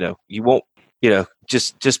just you won't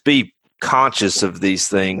just be conscious of these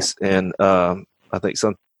things. And I think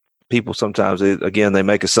some people sometimes they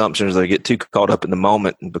make assumptions. They get too caught up in the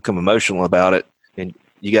moment and become emotional about it. And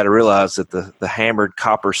you got to realize that the hammered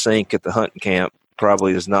copper sink at the hunting camp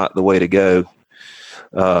probably is not the way to go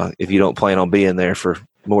if you don't plan on being there for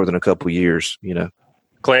more than a couple of years.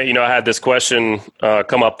 Clint, I had this question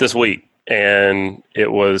come up this week, and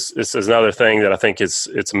this is another thing that I think it's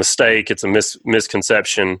a mistake. It's a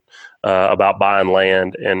misconception about buying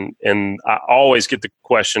land, and I always get the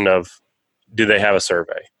question of, do they have a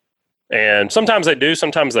survey? And sometimes they do,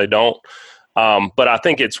 sometimes they don't. But I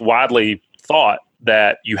think it's widely thought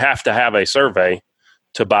that you have to have a survey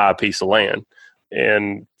to buy a piece of land,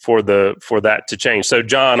 and for that to change. So,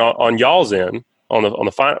 John, on y'all's end, from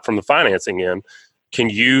the financing end, can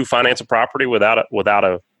you finance a property without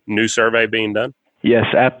a new survey being done? Yes,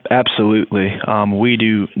 absolutely. We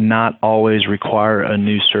do not always require a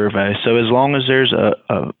new survey. So as long as there's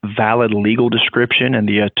a valid legal description and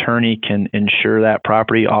the attorney can ensure that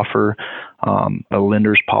property, offer a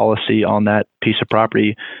lender's policy on that piece of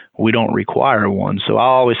property, we don't require one. So I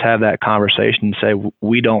always have that conversation and say,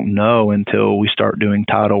 we don't know until we start doing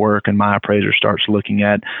title work and my appraiser starts looking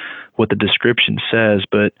at what the description says.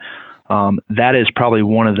 But that is probably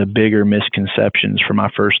one of the bigger misconceptions for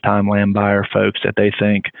my first-time land buyer folks, that they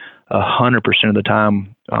think 100% of the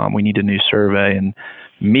time we need a new survey. And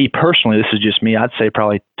me personally, this is just me, I'd say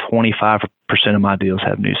probably 25% of my deals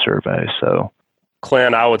have new surveys. So,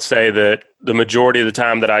 Clint, I would say that the majority of the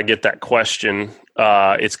time that I get that question,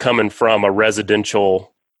 it's coming from a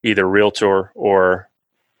residential, either realtor or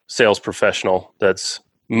sales professional that's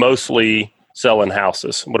mostly selling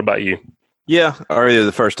houses. What about you? Yeah, or either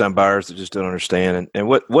the first-time buyers that just don't understand, and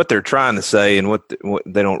what they're trying to say, and what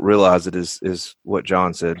they don't realize it is what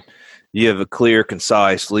John said. You have a clear,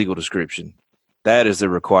 concise legal description. That is the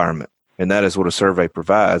requirement, and that is what a survey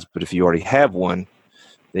provides. But if you already have one,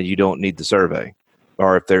 then you don't need the survey.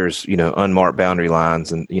 Or if there's unmarked boundary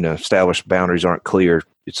lines and established boundaries aren't clear,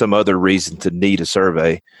 it's some other reason to need a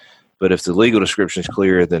survey. But if the legal description is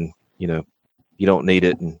clear, then you don't need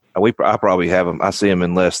it. And I probably have them. I see them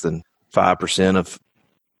in less than 5% of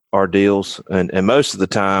our deals. And most of the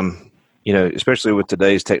time, especially with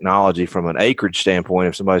today's technology from an acreage standpoint,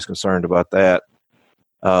 if somebody's concerned about that,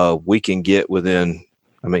 we can get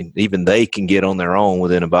even they can get on their own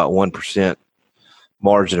within about 1%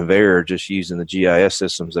 margin of error just using the GIS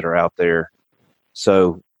systems that are out there.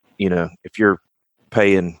 So, if you're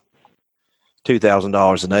paying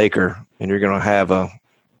 $2,000 an acre and you're going to have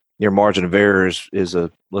your margin of error is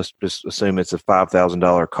let's just assume it's a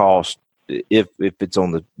 $5,000 cost if it's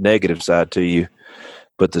on the negative side to you,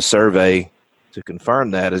 but the survey to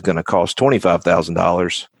confirm that is going to cost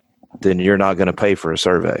 $25,000, then you're not going to pay for a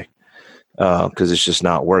survey because it's just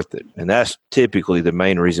not worth it. And that's typically the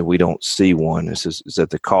main reason we don't see one is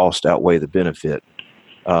that the cost outweigh the benefit.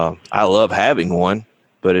 I love having one,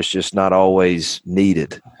 but it's just not always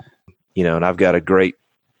needed. And I've got a great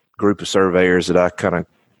group of surveyors that I kind of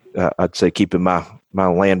I'd say keep in my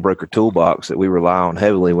land broker toolbox that we rely on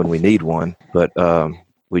heavily when we need one. But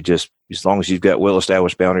we just, as long as you've got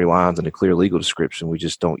well-established boundary lines and a clear legal description, we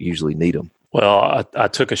just don't usually need them. Well, I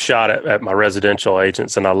took a shot at my residential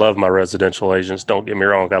agents, and I love my residential agents. Don't get me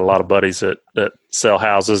wrong. I've got a lot of buddies that sell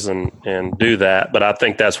houses and do that. But I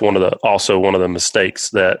think that's also one of the mistakes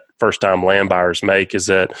that first-time land buyers make is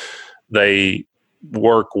that they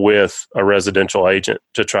work with a residential agent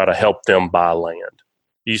to try to help them buy land.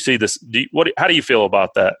 You see this? How do you feel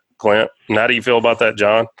about that, Clint? And how do you feel about that,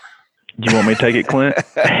 John? Do you want me to take it, Clint?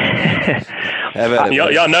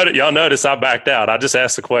 Y'all notice I backed out. I just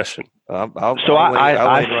asked the question. I'll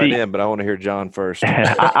I see, right in, but I want to hear John first.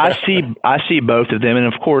 I see both of them,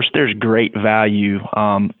 and of course, there's great value.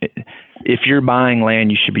 If you're buying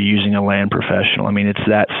land, you should be using a land professional. I mean, it's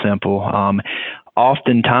that simple.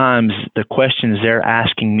 Oftentimes, the questions they're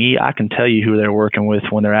asking me, I can tell you who they're working with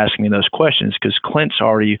when they're asking me those questions, because Clint's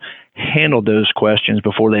already handled those questions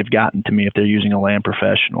before they've gotten to me if they're using a land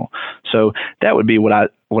professional. So that would be what I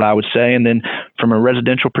would say. And then from a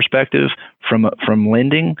residential perspective, from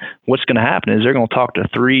lending, what's going to happen is they're going to talk to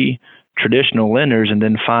 3 traditional lenders and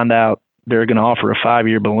then find out they're going to offer a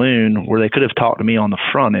 5-year balloon where they could have talked to me on the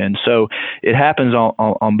front end. So it happens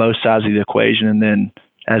on both sides of the equation. And then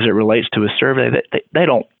as it relates to a survey, they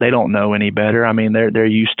don't know any better. I mean, they're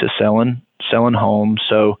used to selling homes.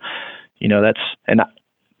 So,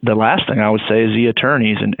 the last thing I would say is the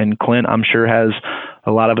attorneys, and Clint, I'm sure, has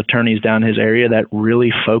a lot of attorneys down his area that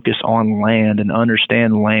really focus on land and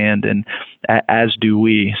understand land, and as do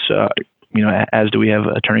we. So, as do we have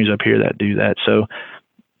attorneys up here that do that. So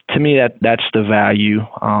to me, that's the value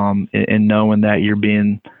in knowing that you're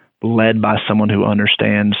being led by someone who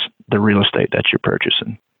understands the real estate that you're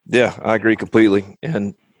purchasing. Yeah, I agree completely.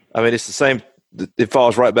 And I mean, it's the same. It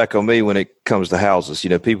falls right back on me when it comes to houses.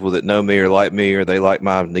 People that know me or they like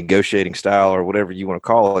my negotiating style or whatever you want to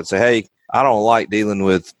call it, say, hey, I don't like dealing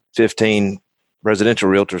with 15 residential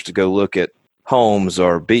realtors to go look at homes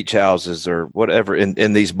or beach houses or whatever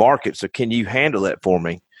in these markets. So can you handle that for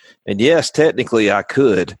me? And yes, technically I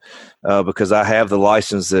could because I have the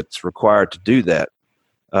license that's required to do that.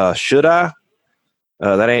 Should I?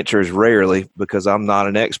 That answer is rarely, because I'm not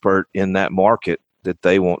an expert in that market that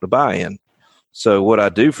they want to buy in. So what I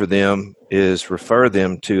do for them is refer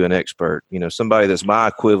them to an expert, somebody that's my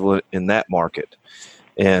equivalent in that market.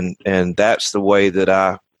 And that's the way that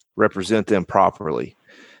I represent them properly.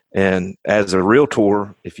 And as a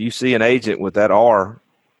realtor, if you see an agent with that R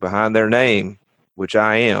behind their name, which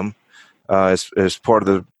I am, as part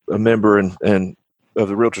of a member and of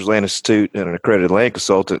the Realtors Land Institute and an accredited land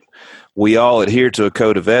consultant, we all adhere to a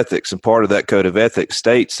code of ethics. And part of that code of ethics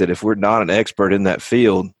states that if we're not an expert in that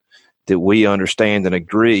field, that we understand and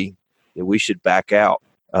agree that we should back out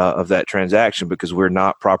of that transaction because we're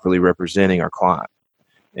not properly representing our client.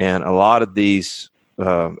 And a lot of these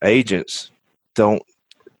agents don't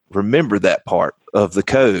remember that part of the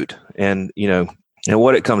code. And, and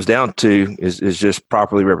what it comes down to is just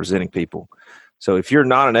properly representing people. So if you're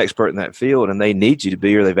not an expert in that field and they need you to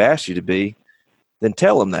be or they've asked you to be, then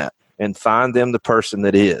tell them that and find them the person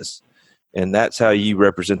that is. And that's how you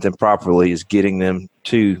represent them properly, is getting them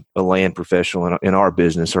to a land professional in our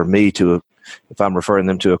business, or me if I'm referring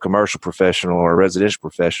them to a commercial professional or a residential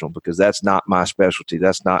professional, because that's not my specialty.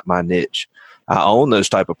 That's not my niche. I own those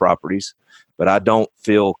type of properties, but I don't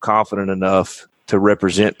feel confident enough to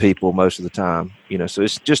represent people most of the time. So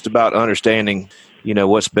it's just about understanding,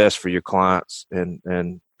 what's best for your clients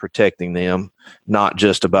and protecting them, not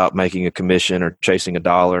just about making a commission or chasing a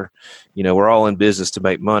dollar. We're all in business to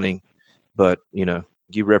make money. But,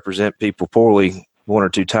 you represent people poorly 1 or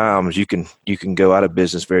 2 times, you can go out of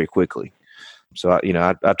business very quickly. So,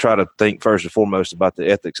 I try to think first and foremost about the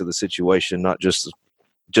ethics of the situation, not just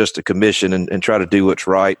a commission, and try to do what's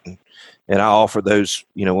right. And I offer those,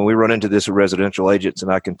 when we run into this with residential agents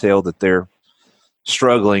and I can tell that they're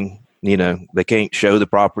struggling, they can't show the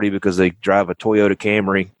property because they drive a Toyota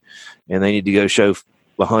Camry and they need to go show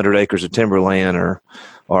 100 acres of timberland or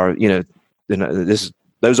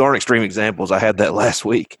those aren't extreme examples. I had that last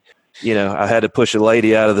week. I had to push a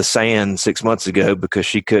lady out of the sand 6 months ago because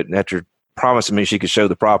she couldn't, after promising me she could show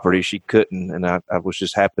the property, she couldn't. And I was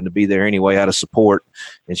just happened to be there anyway out of support.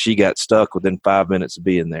 And she got stuck within 5 minutes of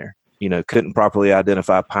being there. Couldn't properly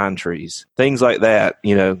identify pine trees, things like that,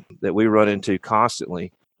 that we run into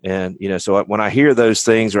constantly. And, so when I hear those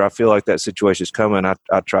things or I feel like that situation is coming,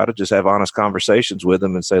 I try to just have honest conversations with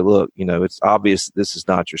them and say, look, it's obvious this is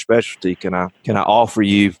not your specialty. Can I offer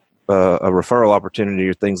you a referral opportunity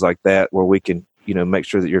or things like that where we can, make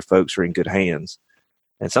sure that your folks are in good hands?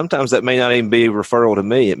 And sometimes that may not even be a referral to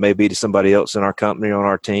me. It may be to somebody else in our company or on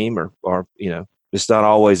our team or it's not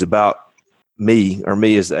always about me or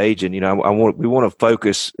me as the agent. We want to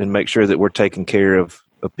focus and make sure that we're taking care of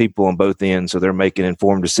people on both ends so they're making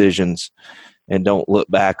informed decisions and don't look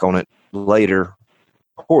back on it later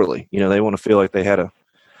poorly. They want to feel like they had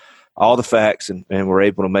all the facts and were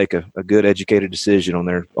able to make a good educated decision on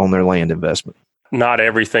their land investment. not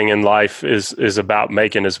everything in life is about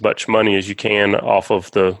making as much money as you can off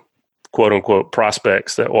of the quote unquote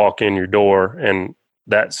prospects that walk in your door. And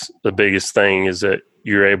that's the biggest thing, is that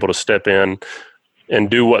you're able to step in and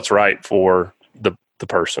do what's right for the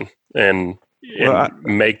person and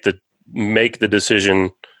make the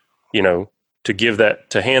decision,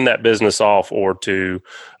 to hand that business off or to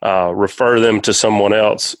refer them to someone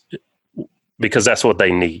else, because that's what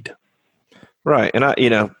they need. Right.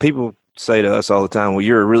 And people say to us all the time, well,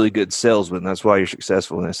 you're a really good salesman. That's why you're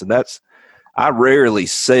successful in this. And I rarely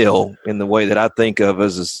sell in the way that I think of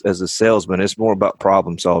as a salesman. It's more about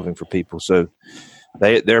problem solving for people. So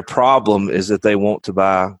their problem is that they want to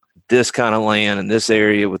buy this kind of land in this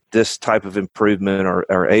area with this type of improvement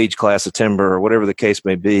or age class of timber or whatever the case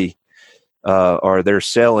may be. Or they're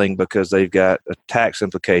selling because they've got tax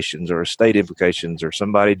implications or estate implications, or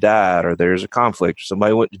somebody died, or there's a conflict, or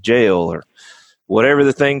somebody went to jail, or whatever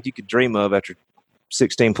the thing you could dream of after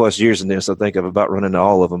 16 plus years in this. I think I've about run into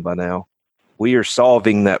all of them by now. We are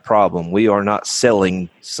solving that problem. We are not selling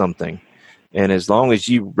something. And as long as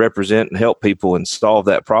you represent and help people and solve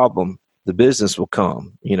that problem, the business will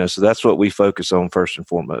come. So that's what we focus on first and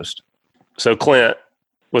foremost. So Clint,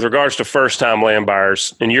 with regards to first-time land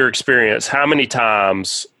buyers, in your experience, how many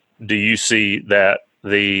times do you see that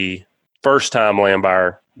the first-time land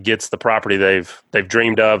buyer gets the property they've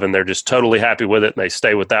dreamed of and they're just totally happy with it and they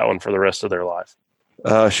stay with that one for the rest of their life?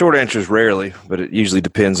 Short answer is rarely, but it usually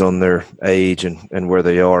depends on their age and where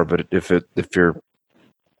they are. But if you're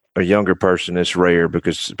a younger person, it's rare,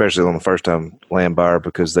 because especially on the first-time land buyer,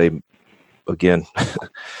 because they, again,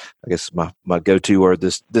 I guess my go-to word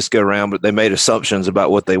this go around, but they made assumptions about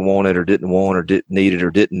what they wanted or didn't want or didn't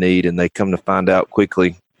need, and they come to find out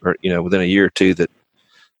quickly, or within a year or two, that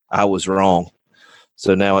I was wrong.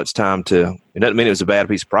 So now it's time to. It doesn't mean it was a bad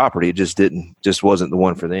piece of property. It just wasn't the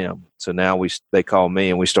one for them. So now they call me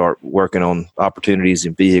and we start working on opportunities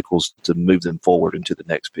and vehicles to move them forward into the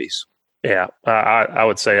next piece. Yeah, I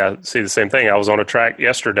would say I see the same thing. I was on a tract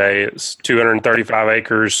yesterday. It's 235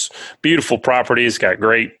 acres, beautiful property. It's got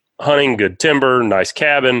great hunting, good timber, nice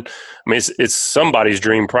cabin. I mean, it's somebody's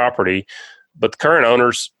dream property, but the current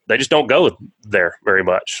owners, they just don't go there very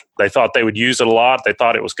much. They thought they would use it a lot. They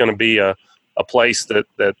thought it was going to be a place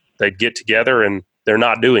that they'd get together, and they're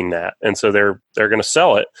not doing that. And so they're going to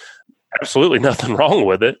sell it. Absolutely nothing wrong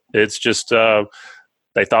with it. It's just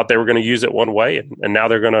they thought they were going to use it one way, and now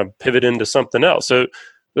they're going to pivot into something else. So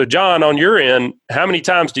John, on your end, how many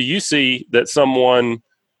times do you see that someone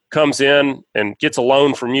comes in and gets a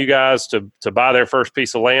loan from you guys to buy their first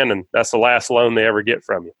piece of land, and that's the last loan they ever get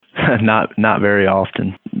from you? Not very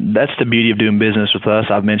often. That's the beauty of doing business with us.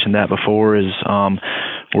 I've mentioned that before, is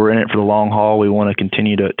we're in it for the long haul. We want to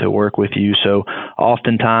continue to work with you. So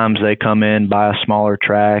oftentimes they come in, buy a smaller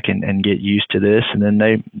tract and get used to this, and then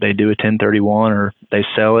they do a 1031 or they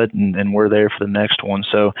sell it, and we're there for the next one.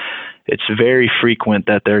 So it's very frequent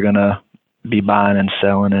that they're going to be buying and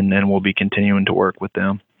selling, and we'll be continuing to work with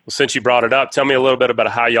them. Well, since you brought it up, tell me a little bit about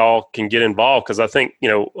how y'all can get involved, because I think,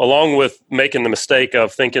 along with making the mistake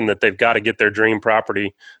of thinking that they've got to get their dream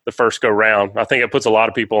property the first go round, I think it puts a lot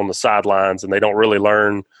of people on the sidelines and they don't really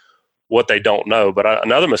learn what they don't know. But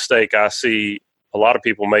another mistake I see a lot of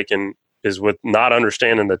people making is with not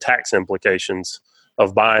understanding the tax implications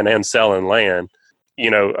of buying and selling land.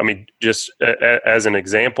 Just as an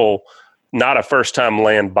example, not a first-time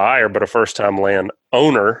land buyer, but a first-time land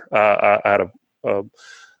owner. I had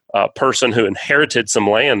a person who inherited some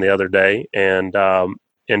land the other day, and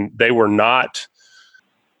they were not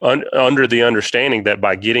under the understanding that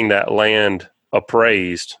by getting that land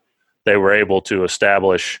appraised, they were able to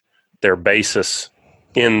establish their basis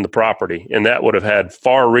in the property, and that would have had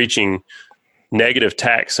far-reaching negative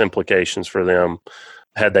tax implications for them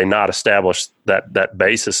had they not established that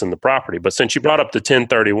basis in the property. But since you brought up the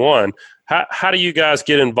 1031, how do you guys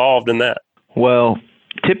get involved in that? Well,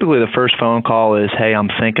 typically the first phone call is, hey, I'm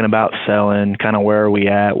thinking about selling, kind of where are we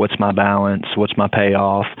at? What's my balance? What's my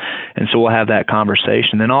payoff? And so we'll have that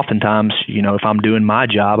conversation. Then oftentimes, if I'm doing my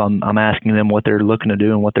job, I'm asking them what they're looking to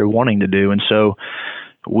do and what they're wanting to do. And so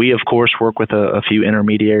we, of course, work with a few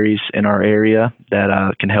intermediaries in our area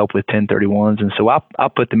that can help with 1031s. And so I'll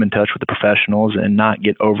put them in touch with the professionals and not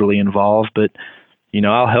get overly involved. But,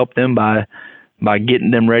 I'll help them by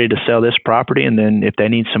getting them ready to sell this property. And then if they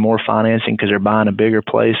need some more financing because they're buying a bigger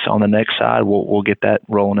place on the next side, we'll get that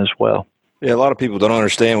rolling as well. Yeah, a lot of people don't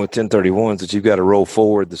understand with 1031s that you've got to roll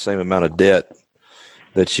forward the same amount of debt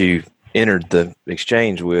that you entered the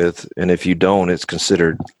exchange with. And if you don't, it's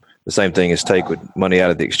considered the same thing as take with money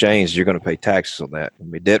out of the exchange. You're going to pay taxes on that.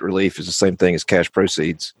 Debt relief is the same thing as cash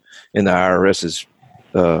proceeds in the IRS's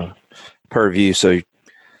purview. So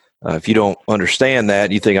if you don't understand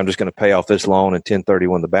that, you think I'm just going to pay off this loan and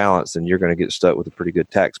 1031 the balance, then you're going to get stuck with a pretty good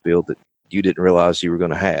tax bill that you didn't realize you were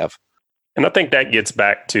going to have. And I think that gets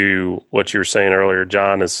back to what you were saying earlier,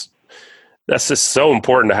 John, is that's just so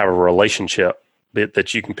important to have a relationship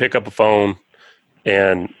that you can pick up a phone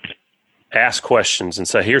and ask questions and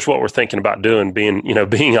say, here's what we're thinking about doing,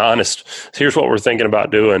 being honest. Here's what we're thinking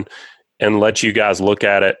about doing, and let you guys look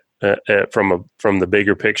at it from the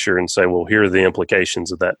bigger picture and say, well, here are the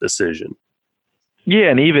implications of that decision.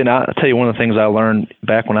 Yeah, and even I'll tell you, one of the things I learned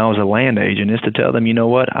back when I was a land agent is to tell them, you know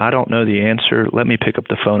what, I don't know the answer. Let me pick up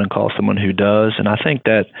the phone and call someone who does. And I think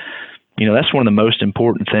that, that's one of the most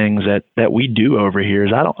important things that we do over here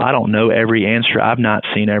is I don't know every answer. I've not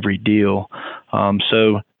seen every deal.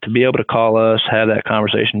 So to be able to call us, have that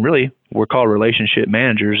conversation, really, we're called relationship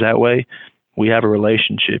managers. That way we have a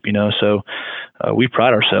relationship, so we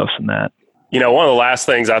pride ourselves in that. One of the last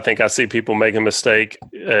things I think I see people make a mistake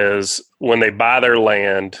is when they buy their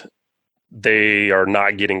land, they are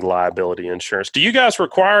not getting liability insurance. Do you guys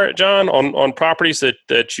require it, John, on properties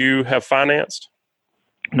that you have financed?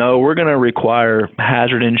 No, we're going to require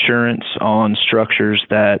hazard insurance on structures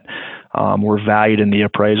that were valued in the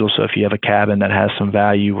appraisal. So if you have a cabin that has some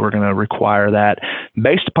value, we're going to require that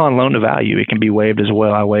based upon loan to value. It can be waived as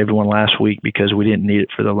well. I waived one last week because we didn't need it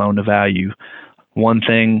for the loan to value. One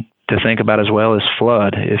thing to think about as well is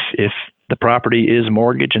flood. If the property is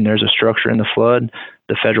mortgaged and there's a structure in the flood,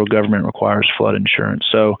 the federal government requires flood insurance.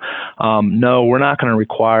 So no, we're not going to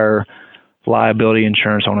require liability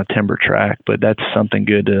insurance on a timber tract, but that's something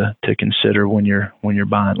good to consider when you're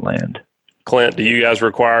buying land. Clint, do you guys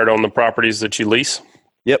require it on the properties that you lease?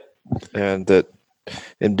 Yep, and that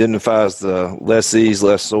indemnifies the lessees,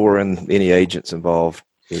 lessor, and any agents involved.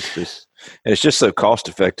 It's just so cost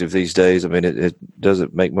effective these days. I mean, it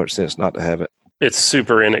doesn't make much sense not to have it. It's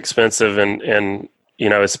super inexpensive and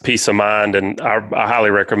it's peace of mind. And I highly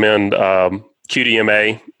recommend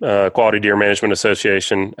QDMA, Quality Deer Management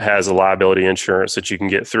Association, has a liability insurance that you can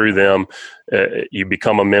get through them. You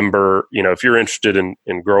become a member. If you're interested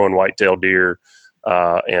in growing whitetail deer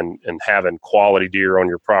and having quality deer on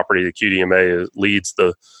your property, the QDMA leads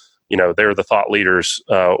they're the thought leaders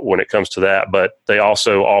when it comes to that. But they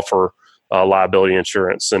also offer liability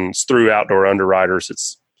insurance, and it's through Outdoor Underwriters.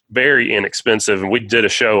 It's very inexpensive, and we did a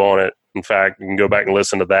show on it. In fact, you can go back and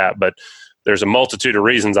listen to that. But there's a multitude of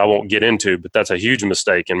reasons I won't get into, but that's a huge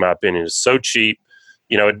mistake in my opinion. It's so cheap.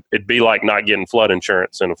 It'd be like not getting flood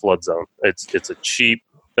insurance in a flood zone. It's a cheap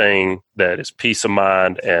thing that is peace of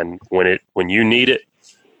mind, and when you need it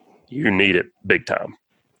big time.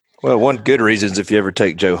 Well, one good reason is if you ever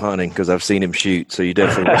take Joe hunting, because I've seen him shoot, so you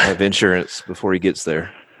definitely want to have insurance before he gets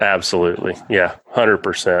there. Absolutely. Yeah,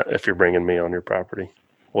 100% if you're bringing me on your property.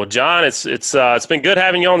 Well, John, it's been good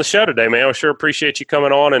having you on the show today, man. I sure appreciate you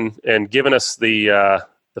coming on and giving us the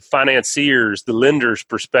financiers, the lenders'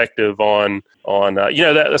 perspective on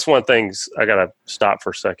that's one of the things I got to stop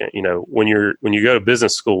for a second. When you go to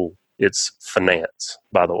business school, it's finance,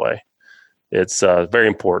 by the way. It's very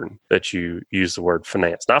important that you use the word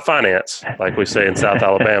finance, not finance, like we say in South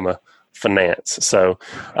Alabama, finance. So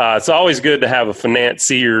it's always good to have a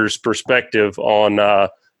financier's perspective on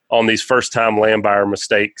these first-time land buyer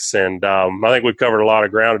mistakes. And I think we've covered a lot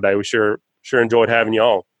of ground today. We sure enjoyed having you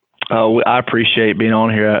on. I appreciate being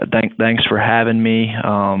on here. Thanks for having me.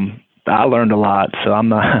 I learned a lot. So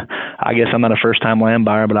I guess I'm not a first-time land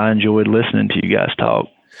buyer, but I enjoyed listening to you guys talk.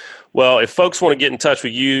 Well, if folks want to get in touch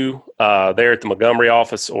with you there at the Montgomery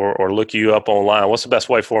office or look you up online, what's the best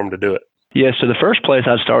way for them to do it? Yeah, so the first place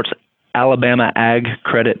I'd start is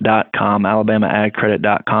alabamaagcredit.com,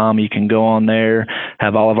 alabamaagcredit.com. You can go on there,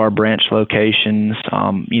 have all of our branch locations,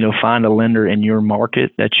 find a lender in your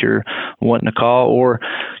market that you're wanting to call, or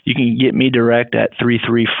you can get me direct at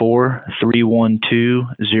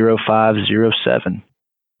 334-312-0507.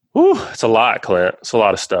 Whew, it's a lot, Clint. It's a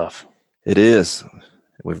lot of stuff. It is.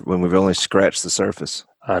 When we've only scratched the surface.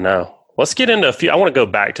 I know. Let's get into a few. I want to go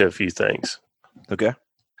back to a few things. Okay.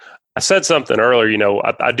 I said something earlier,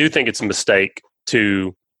 I do think it's a mistake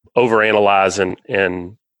to overanalyze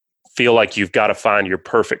and feel like you've got to find your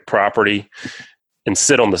perfect property and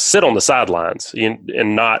sit on the sidelines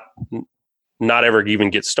and not ever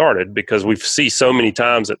even get started, because we see so many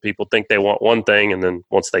times that people think they want one thing, and then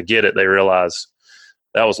once they get it, they realize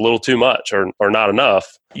that was a little too much or not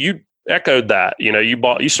enough. You echoed that.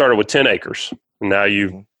 You started with 10 acres. And now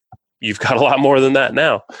you've got a lot more than that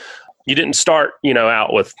now. You didn't start,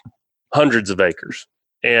 out with hundreds of acres.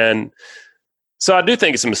 And so I do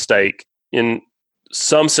think it's a mistake in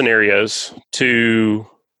some scenarios to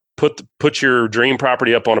put your dream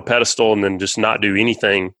property up on a pedestal and then just not do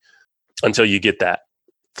anything until you get that.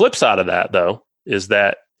 Flip side of that, though, is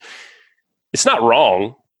that it's not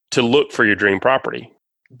wrong to look for your dream property,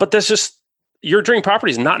 but that's just your dream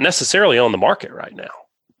property is not necessarily on the market right now.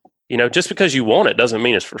 Just because you want it doesn't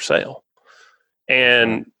mean it's for sale.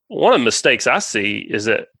 And one of the mistakes I see is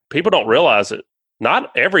that people don't realize that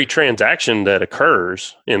not every transaction that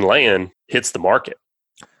occurs in land hits the market.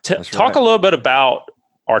 Talk a little bit about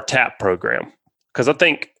our TAP program, because I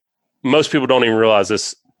think most people don't even realize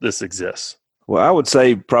this exists. Well, I would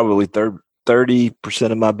say probably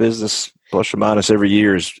 30% of my business, plus or minus every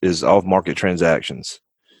year, is off-market transactions.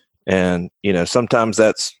 And, sometimes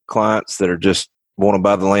that's clients that are just want to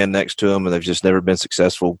buy the land next to them and they've just never been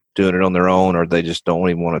successful doing it on their own, or they just don't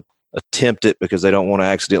even want to attempt it because they don't want to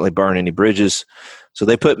accidentally burn any bridges. So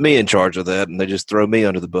they put me in charge of that and they just throw me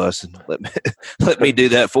under the bus and let me do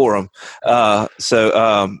that for them.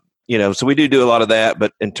 So we do a lot of that.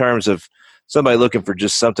 But in terms of somebody looking for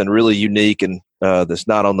just something really unique and that's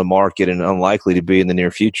not on the market and unlikely to be in the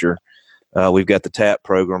near future, we've got the TAP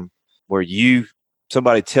program where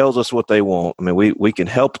somebody tells us what they want. I mean, we can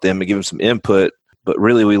help them and give them some input, but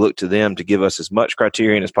really we look to them to give us as much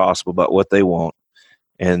criterion as possible about what they want.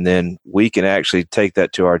 And then we can actually take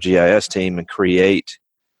that to our GIS team and create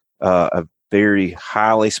a very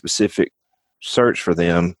highly specific search for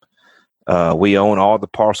them. We own all the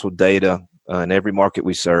parcel data in every market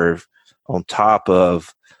we serve, on top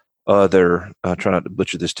of other, try not to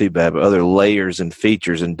butcher this too bad, but other layers and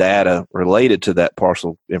features and data related to that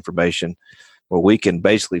parcel information, where we can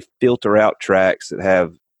basically filter out tracts that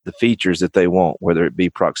have the features that they want, whether it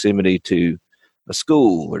be proximity to a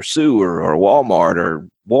school or sewer or Walmart or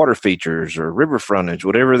water features or river frontage,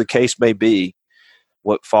 whatever the case may be.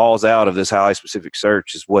 What falls out of this highly specific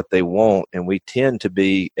search is what they want. And we tend to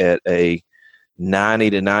be at a 90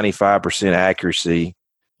 to 95% accuracy.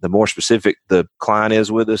 The more specific the client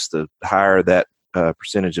is with us, the higher that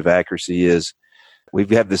percentage of accuracy is. We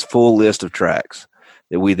have this full list of tracts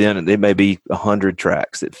that there may be 100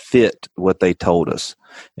 tracts that fit what they told us.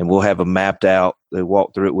 And we'll have them mapped out. They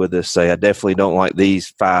walk through it with us, say, I definitely don't like these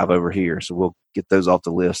 5 over here. So we'll get those off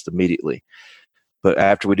the list immediately. But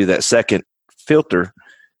after we do that second filter,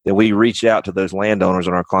 then we reach out to those landowners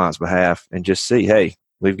on our client's behalf and just see, hey,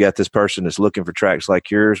 we've got this person that's looking for tracts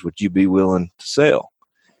like yours. Would you be willing to sell?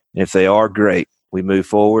 And if they are, great. We move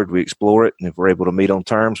forward, we explore it. And if we're able to meet on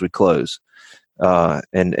terms, we close.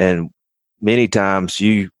 And many times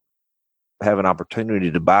you have an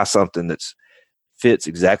opportunity to buy something that fits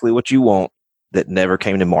exactly what you want that never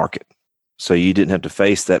came to market. So you didn't have to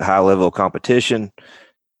face that high level of competition,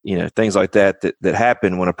 things like that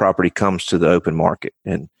happen when a property comes to the open market,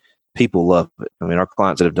 and people love it. I mean, our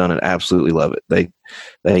clients that have done it absolutely love it.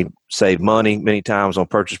 They save money many times on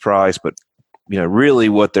purchase price, but really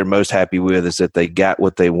what they're most happy with is that they got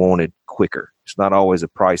what they wanted quicker. It's not always a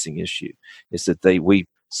pricing issue. It's that we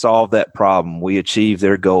solve that problem. We achieve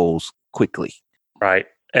their goals quickly. Right.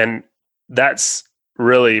 And that's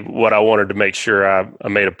really what I wanted to make sure I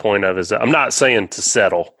made a point of, is that I'm not saying to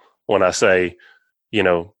settle when I say,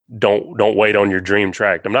 don't wait on your dream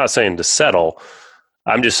tract. I'm not saying to settle.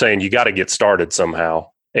 I'm just saying you got to get started somehow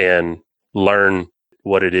and learn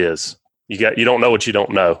what it is. You don't know what you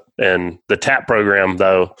don't know. And the TAP program,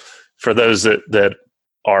 though, for those that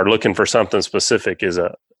are looking for something specific, is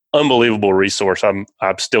a unbelievable resource.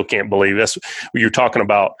 I still can't believe this. You're talking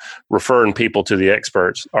about referring people to the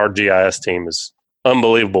experts. Our GIS team is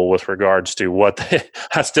unbelievable with regards to what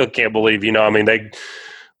I still can't believe.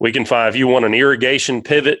 We can find, if you want an irrigation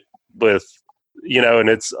pivot with, and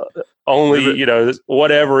it's only,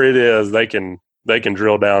 whatever it is, they can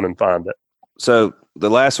drill down and find it. So the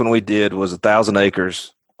last one we did was 1,000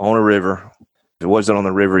 acres on a river. If it wasn't on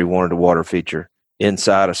the river, he wanted a water feature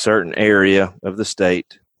inside a certain area of the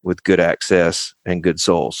state with good access and good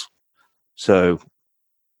soils. So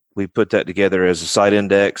we put that together as a site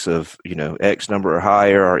index of, X number or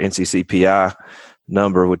higher, our NCCPI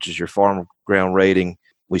number, which is your farm ground rating.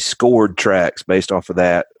 We scored tracts based off of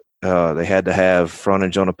that. They had to have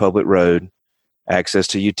frontage on a public road, access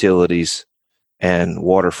to utilities, and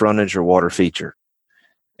water frontage or water feature.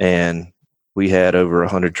 And we had over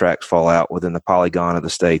 100 tracts fall out within the polygon of the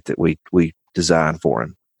state that we designed for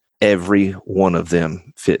him. Every one of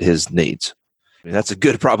them fit his needs. I mean, that's a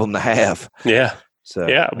good problem to have. Yeah. So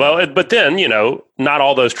yeah. Well, but then, not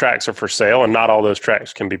all those tracts are for sale and not all those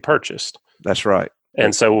tracts can be purchased. That's right.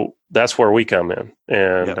 And so that's where we come in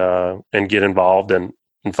and get involved and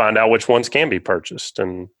find out which ones can be purchased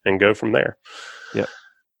and go from there. Yep.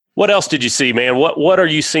 What else did you see, man? What are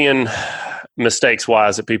you seeing mistakes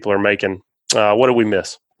wise that people are making? What did we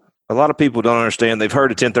miss? A lot of people don't understand. They've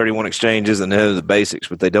heard of 1031 exchanges and know the basics,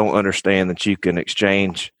 but they don't understand that you can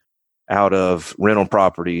exchange out of rental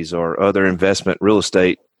properties or other investment real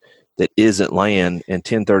estate that isn't land and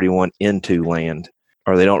 1031 into land,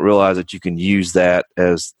 or they don't realize that you can use that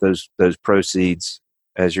as those proceeds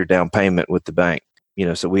as your down payment with the bank.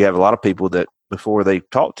 So we have a lot of people that before they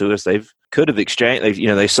talk to us, they could have exchanged.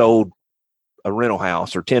 They sold a rental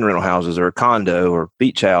house or 10 rental houses or a condo or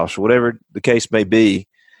beach house or whatever the case may be,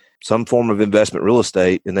 some form of investment real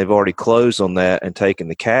estate, and they've already closed on that and taken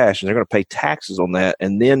the cash, and they're going to pay taxes on that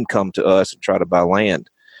and then come to us and try to buy land.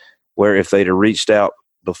 Where if they'd have reached out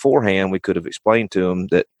beforehand, we could have explained to them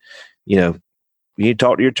that, you need to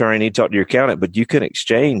talk to your attorney, you need to talk to your accountant, but you can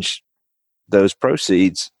exchange those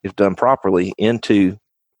proceeds, if done properly, into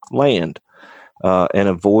land and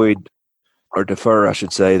avoid or defer, I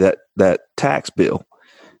should say, that tax bill.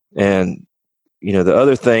 And, the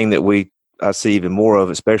other thing that I see even more of,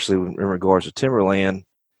 especially in regards to timberland,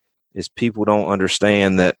 is people don't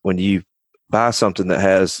understand that when you buy something that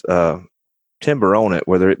has timber on it,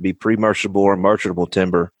 whether it be pre-merchantable or merchantable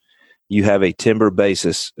timber, you have a timber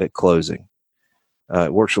basis at closing.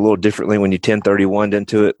 It works a little differently when you 1031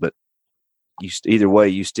 into it, but either way,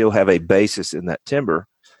 you still have a basis in that timber,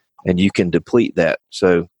 and you can deplete that.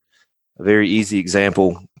 So a very easy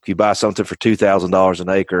example, if you buy something for $2,000 an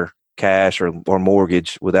acre, cash or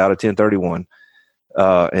mortgage without a 1031,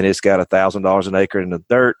 and it's got $1,000 an acre in the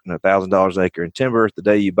dirt and $1,000 an acre in timber, the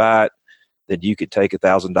day you buy it, then you could take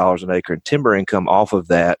 $1,000 an acre in timber income off of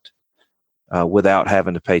that without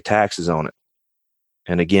having to pay taxes on it.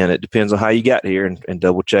 And again, it depends on how you got here and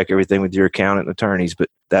double check everything with your accountant and attorneys, but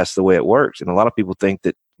that's the way it works. And a lot of people think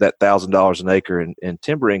that $1,000 an acre in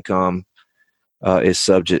timber income is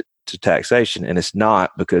subject to taxation, and it's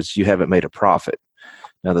not, because you haven't made a profit.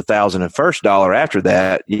 Now, the $1,001 after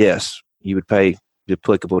that, yes, you would pay the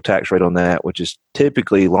applicable tax rate on that, which is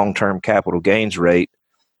typically long-term capital gains rate,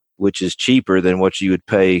 which is cheaper than what you would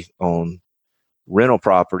pay on rental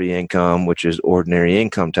property income, which is ordinary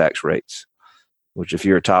income tax rates, which if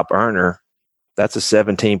you're a top earner, that's a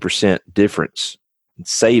 17% difference in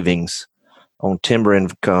savings on timber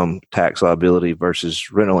income tax liability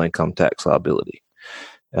versus rental income tax liability.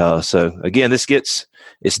 So again,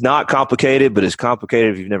 it's not complicated, but it's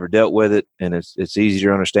complicated if you've never dealt with it, and it's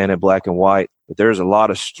easier to understand in black and white. But there's a lot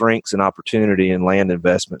of strengths and opportunity in land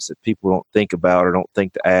investments that people don't think about or don't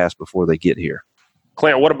think to ask before they get here.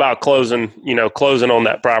 Clint, what about closing on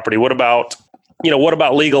that property? What about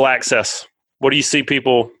legal access? What do you see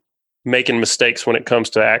people making mistakes when it comes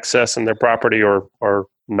to accessing their property or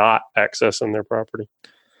not accessing their property?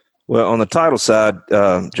 Well, on the title side,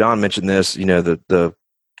 John mentioned this, the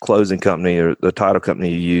closing company or the title company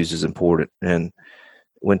you use is important. And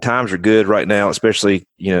when times are good right now, especially,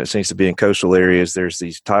 it seems to be in coastal areas, there's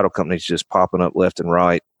these title companies just popping up left and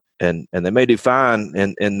right. And they may do fine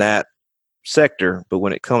in that sector, but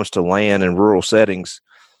when it comes to land and rural settings,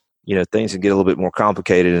 things can get a little bit more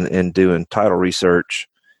complicated in doing title research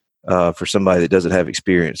for somebody that doesn't have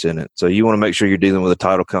experience in it. So you want to make sure you're dealing with a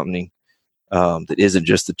title company that isn't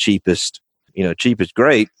just the cheapest. Cheap is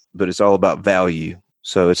great, but it's all about value.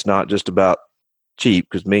 So it's not just about cheap,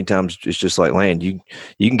 because many times it's just like land. You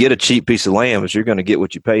can get a cheap piece of land, but you're going to get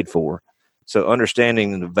what you paid for. So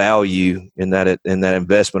understanding the value in that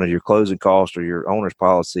investment of your closing cost or your owner's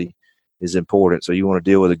policy is important. So you want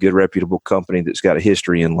to deal with a good, reputable company that's got a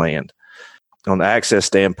history in land. On the access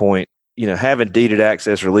standpoint, having deeded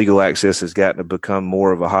access or legal access has gotten to become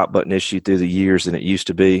more of a hot button issue through the years than it used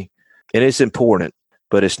to be. And it's important,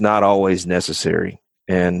 but it's not always necessary.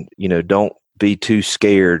 And, don't be too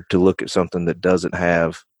scared to look at something that doesn't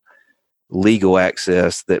have legal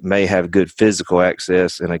access, that may have good physical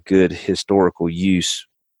access and a good historical use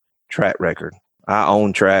track record. I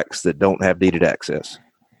own tracts that don't have deeded access.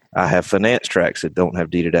 I have finance tracts that don't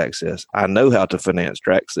have deeded access. I know how to finance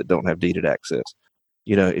tracts that don't have deeded access.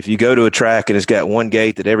 If you go to a track and it's got one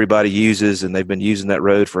gate that everybody uses and they've been using that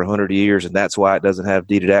road for 100 years and that's why it doesn't have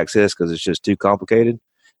deeded access because it's just too complicated,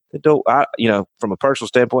 from a personal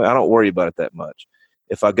standpoint, I don't worry about it that much.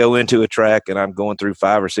 If I go into a track and I'm going through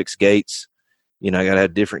 5 or 6 gates, I got to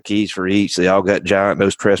have different keys for each. They all got giant no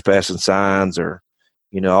trespassing signs or,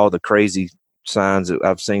 all the crazy signs that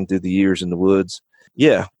I've seen through the years in the woods.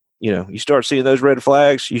 Yeah. You start seeing those red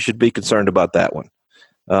flags, you should be concerned about that one.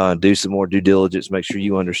 Do some more due diligence, make sure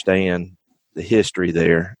you understand the history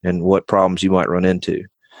there and what problems you might run into.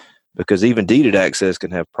 Because even deeded access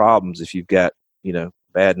can have problems if you've got,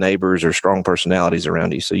 bad neighbors or strong personalities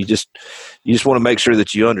around you. So you just want to make sure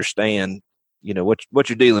that you understand, what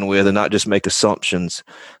you're dealing with and not just make assumptions,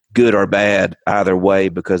 good or bad, either way,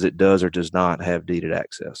 because it does or does not have deeded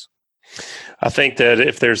access. I think that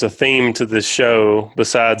if there's a theme to this show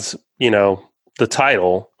besides, the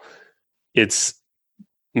title, it's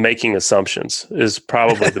making assumptions is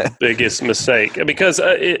probably the biggest mistake, because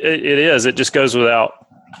it just goes without,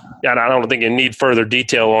 and I don't think you need further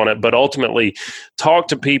detail on it, but ultimately talk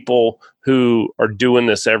to people who are doing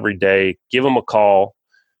this every day, give them a call,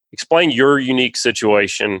 explain your unique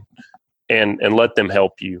situation, and let them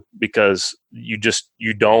help you, because you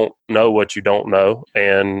don't know what you don't know.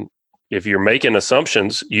 And if you're making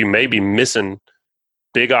assumptions, you may be missing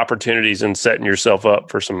big opportunities and setting yourself up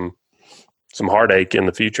for some heartache in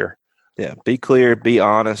the future. Yeah. Be clear, be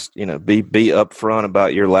honest, be upfront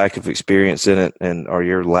about your lack of experience in it or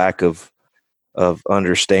your lack of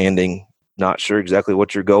understanding. Not sure exactly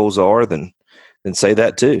what your goals are, then say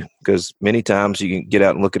that too. Because many times you can get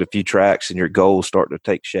out and look at a few tracks and your goals start to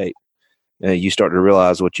take shape. You start to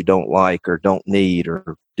realize what you don't like or don't need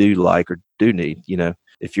or do like or do need.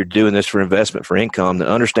 If you're doing this for investment, for income, then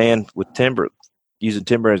understand with timber, using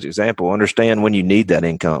timber as an example, understand when you need that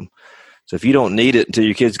income. So if you don't need it until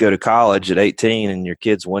your kids go to college at 18 and your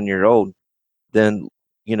kid's 1 year old, then,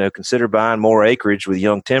 consider buying more acreage with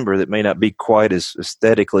young timber that may not be quite as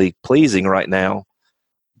aesthetically pleasing right now,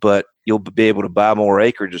 but you'll be able to buy more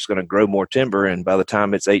acreage. It's going to grow more timber. And by the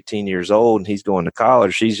time it's 18 years old and he's going to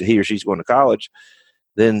college, he or she's going to college,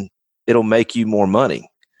 then it'll make you more money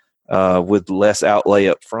with less outlay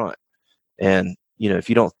up front. And, if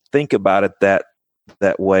you don't think about it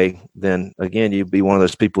that way, then again, you'd be one of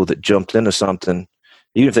those people that jumped into something,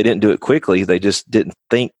 even if they didn't do it quickly, they just didn't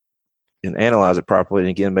think and analyze it properly, and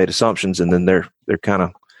again, made assumptions, and then they're kind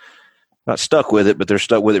of not stuck with it, but they're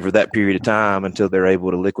stuck with it for that period of time until they're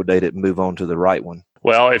able to liquidate it and move on to the right one.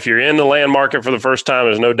 Well, if you're in the land market for the first time,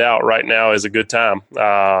 there's no doubt right now is a good time.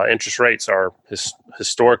 Interest rates are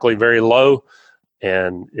historically very low,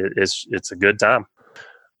 and it's a good time.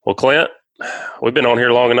 Well, Clint, we've been on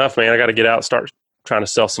here long enough, man. I got to get out and start trying to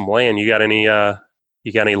sell some land. You got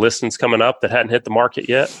any listings coming up that hadn't hit the market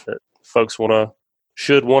yet that folks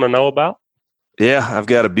should want to know about? Yeah, I've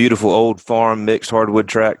got a beautiful old farm mixed hardwood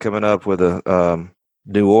tract coming up with a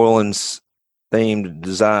New Orleans themed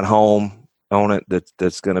design home on it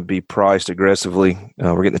that's going to be priced aggressively.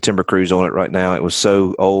 We're getting the timber crews on it right now. It was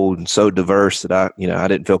so old and so diverse that I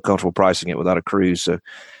didn't feel comfortable pricing it without a crews. So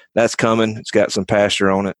that's coming. It's got some pasture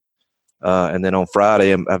on it. And then on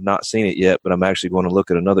Friday, I've not seen it yet, but I'm actually going to look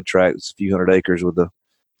at another tract that's a few hundred acres with a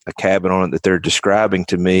cabin on it that they're describing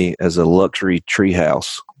to me as a luxury tree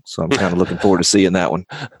house. So I'm kind of looking forward to seeing that one.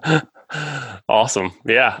 Awesome.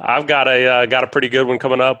 Yeah, I've got a pretty good one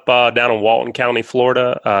coming up down in Walton County,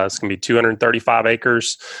 Florida. It's going to be 235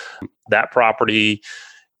 acres. That property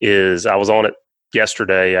I was on it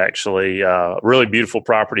yesterday, actually. Really beautiful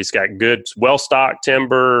property. It's got good, well-stocked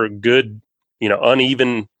timber, good,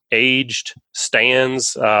 uneven aged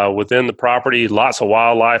stands within the property. Lots of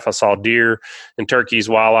wildlife. I saw deer and turkeys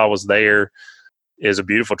while I was there. Is a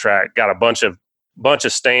beautiful tract. Got a bunch of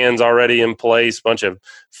stands already in place, bunch of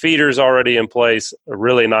feeders already in place. A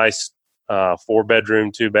really nice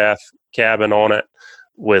 4-bedroom, 2-bath cabin on it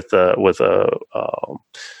with a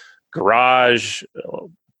garage,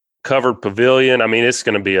 covered pavilion. I mean, it's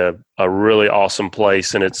going to be a really awesome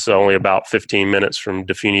place, and it's only about 15 minutes from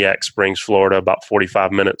Defuniak Springs, Florida, about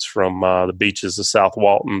 45 minutes from the beaches of South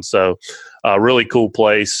Walton. So a really cool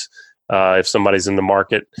place. If somebody's in the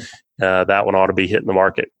market, that one ought to be hitting the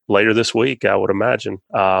market later this week, I would imagine.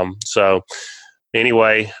 So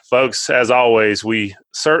anyway, folks, as always, we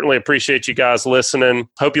certainly appreciate you guys listening.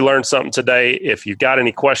 Hope you learned something today. If you've got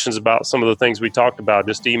any questions about some of the things we talked about,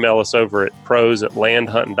 just email us over at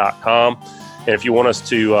pros@landhunting.com. And if you want us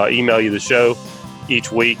to email you the show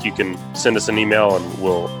each week, you can send us an email and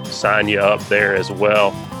we'll sign you up there as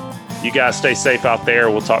well. You guys stay safe out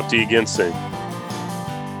there. We'll talk to you again soon.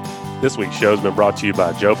 This week's show has been brought to you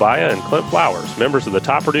by Joe Baya and Clint Flowers, members of the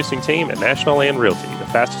top producing team at National Land Realty, the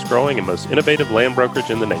fastest growing and most innovative land brokerage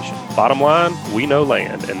in the nation. Bottom line, we know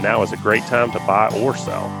land, and now is a great time to buy or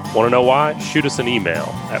sell. Want to know why? Shoot us an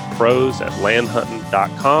email at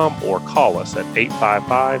pros@landhunting.com or call us at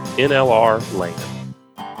 855-NLR-LAND.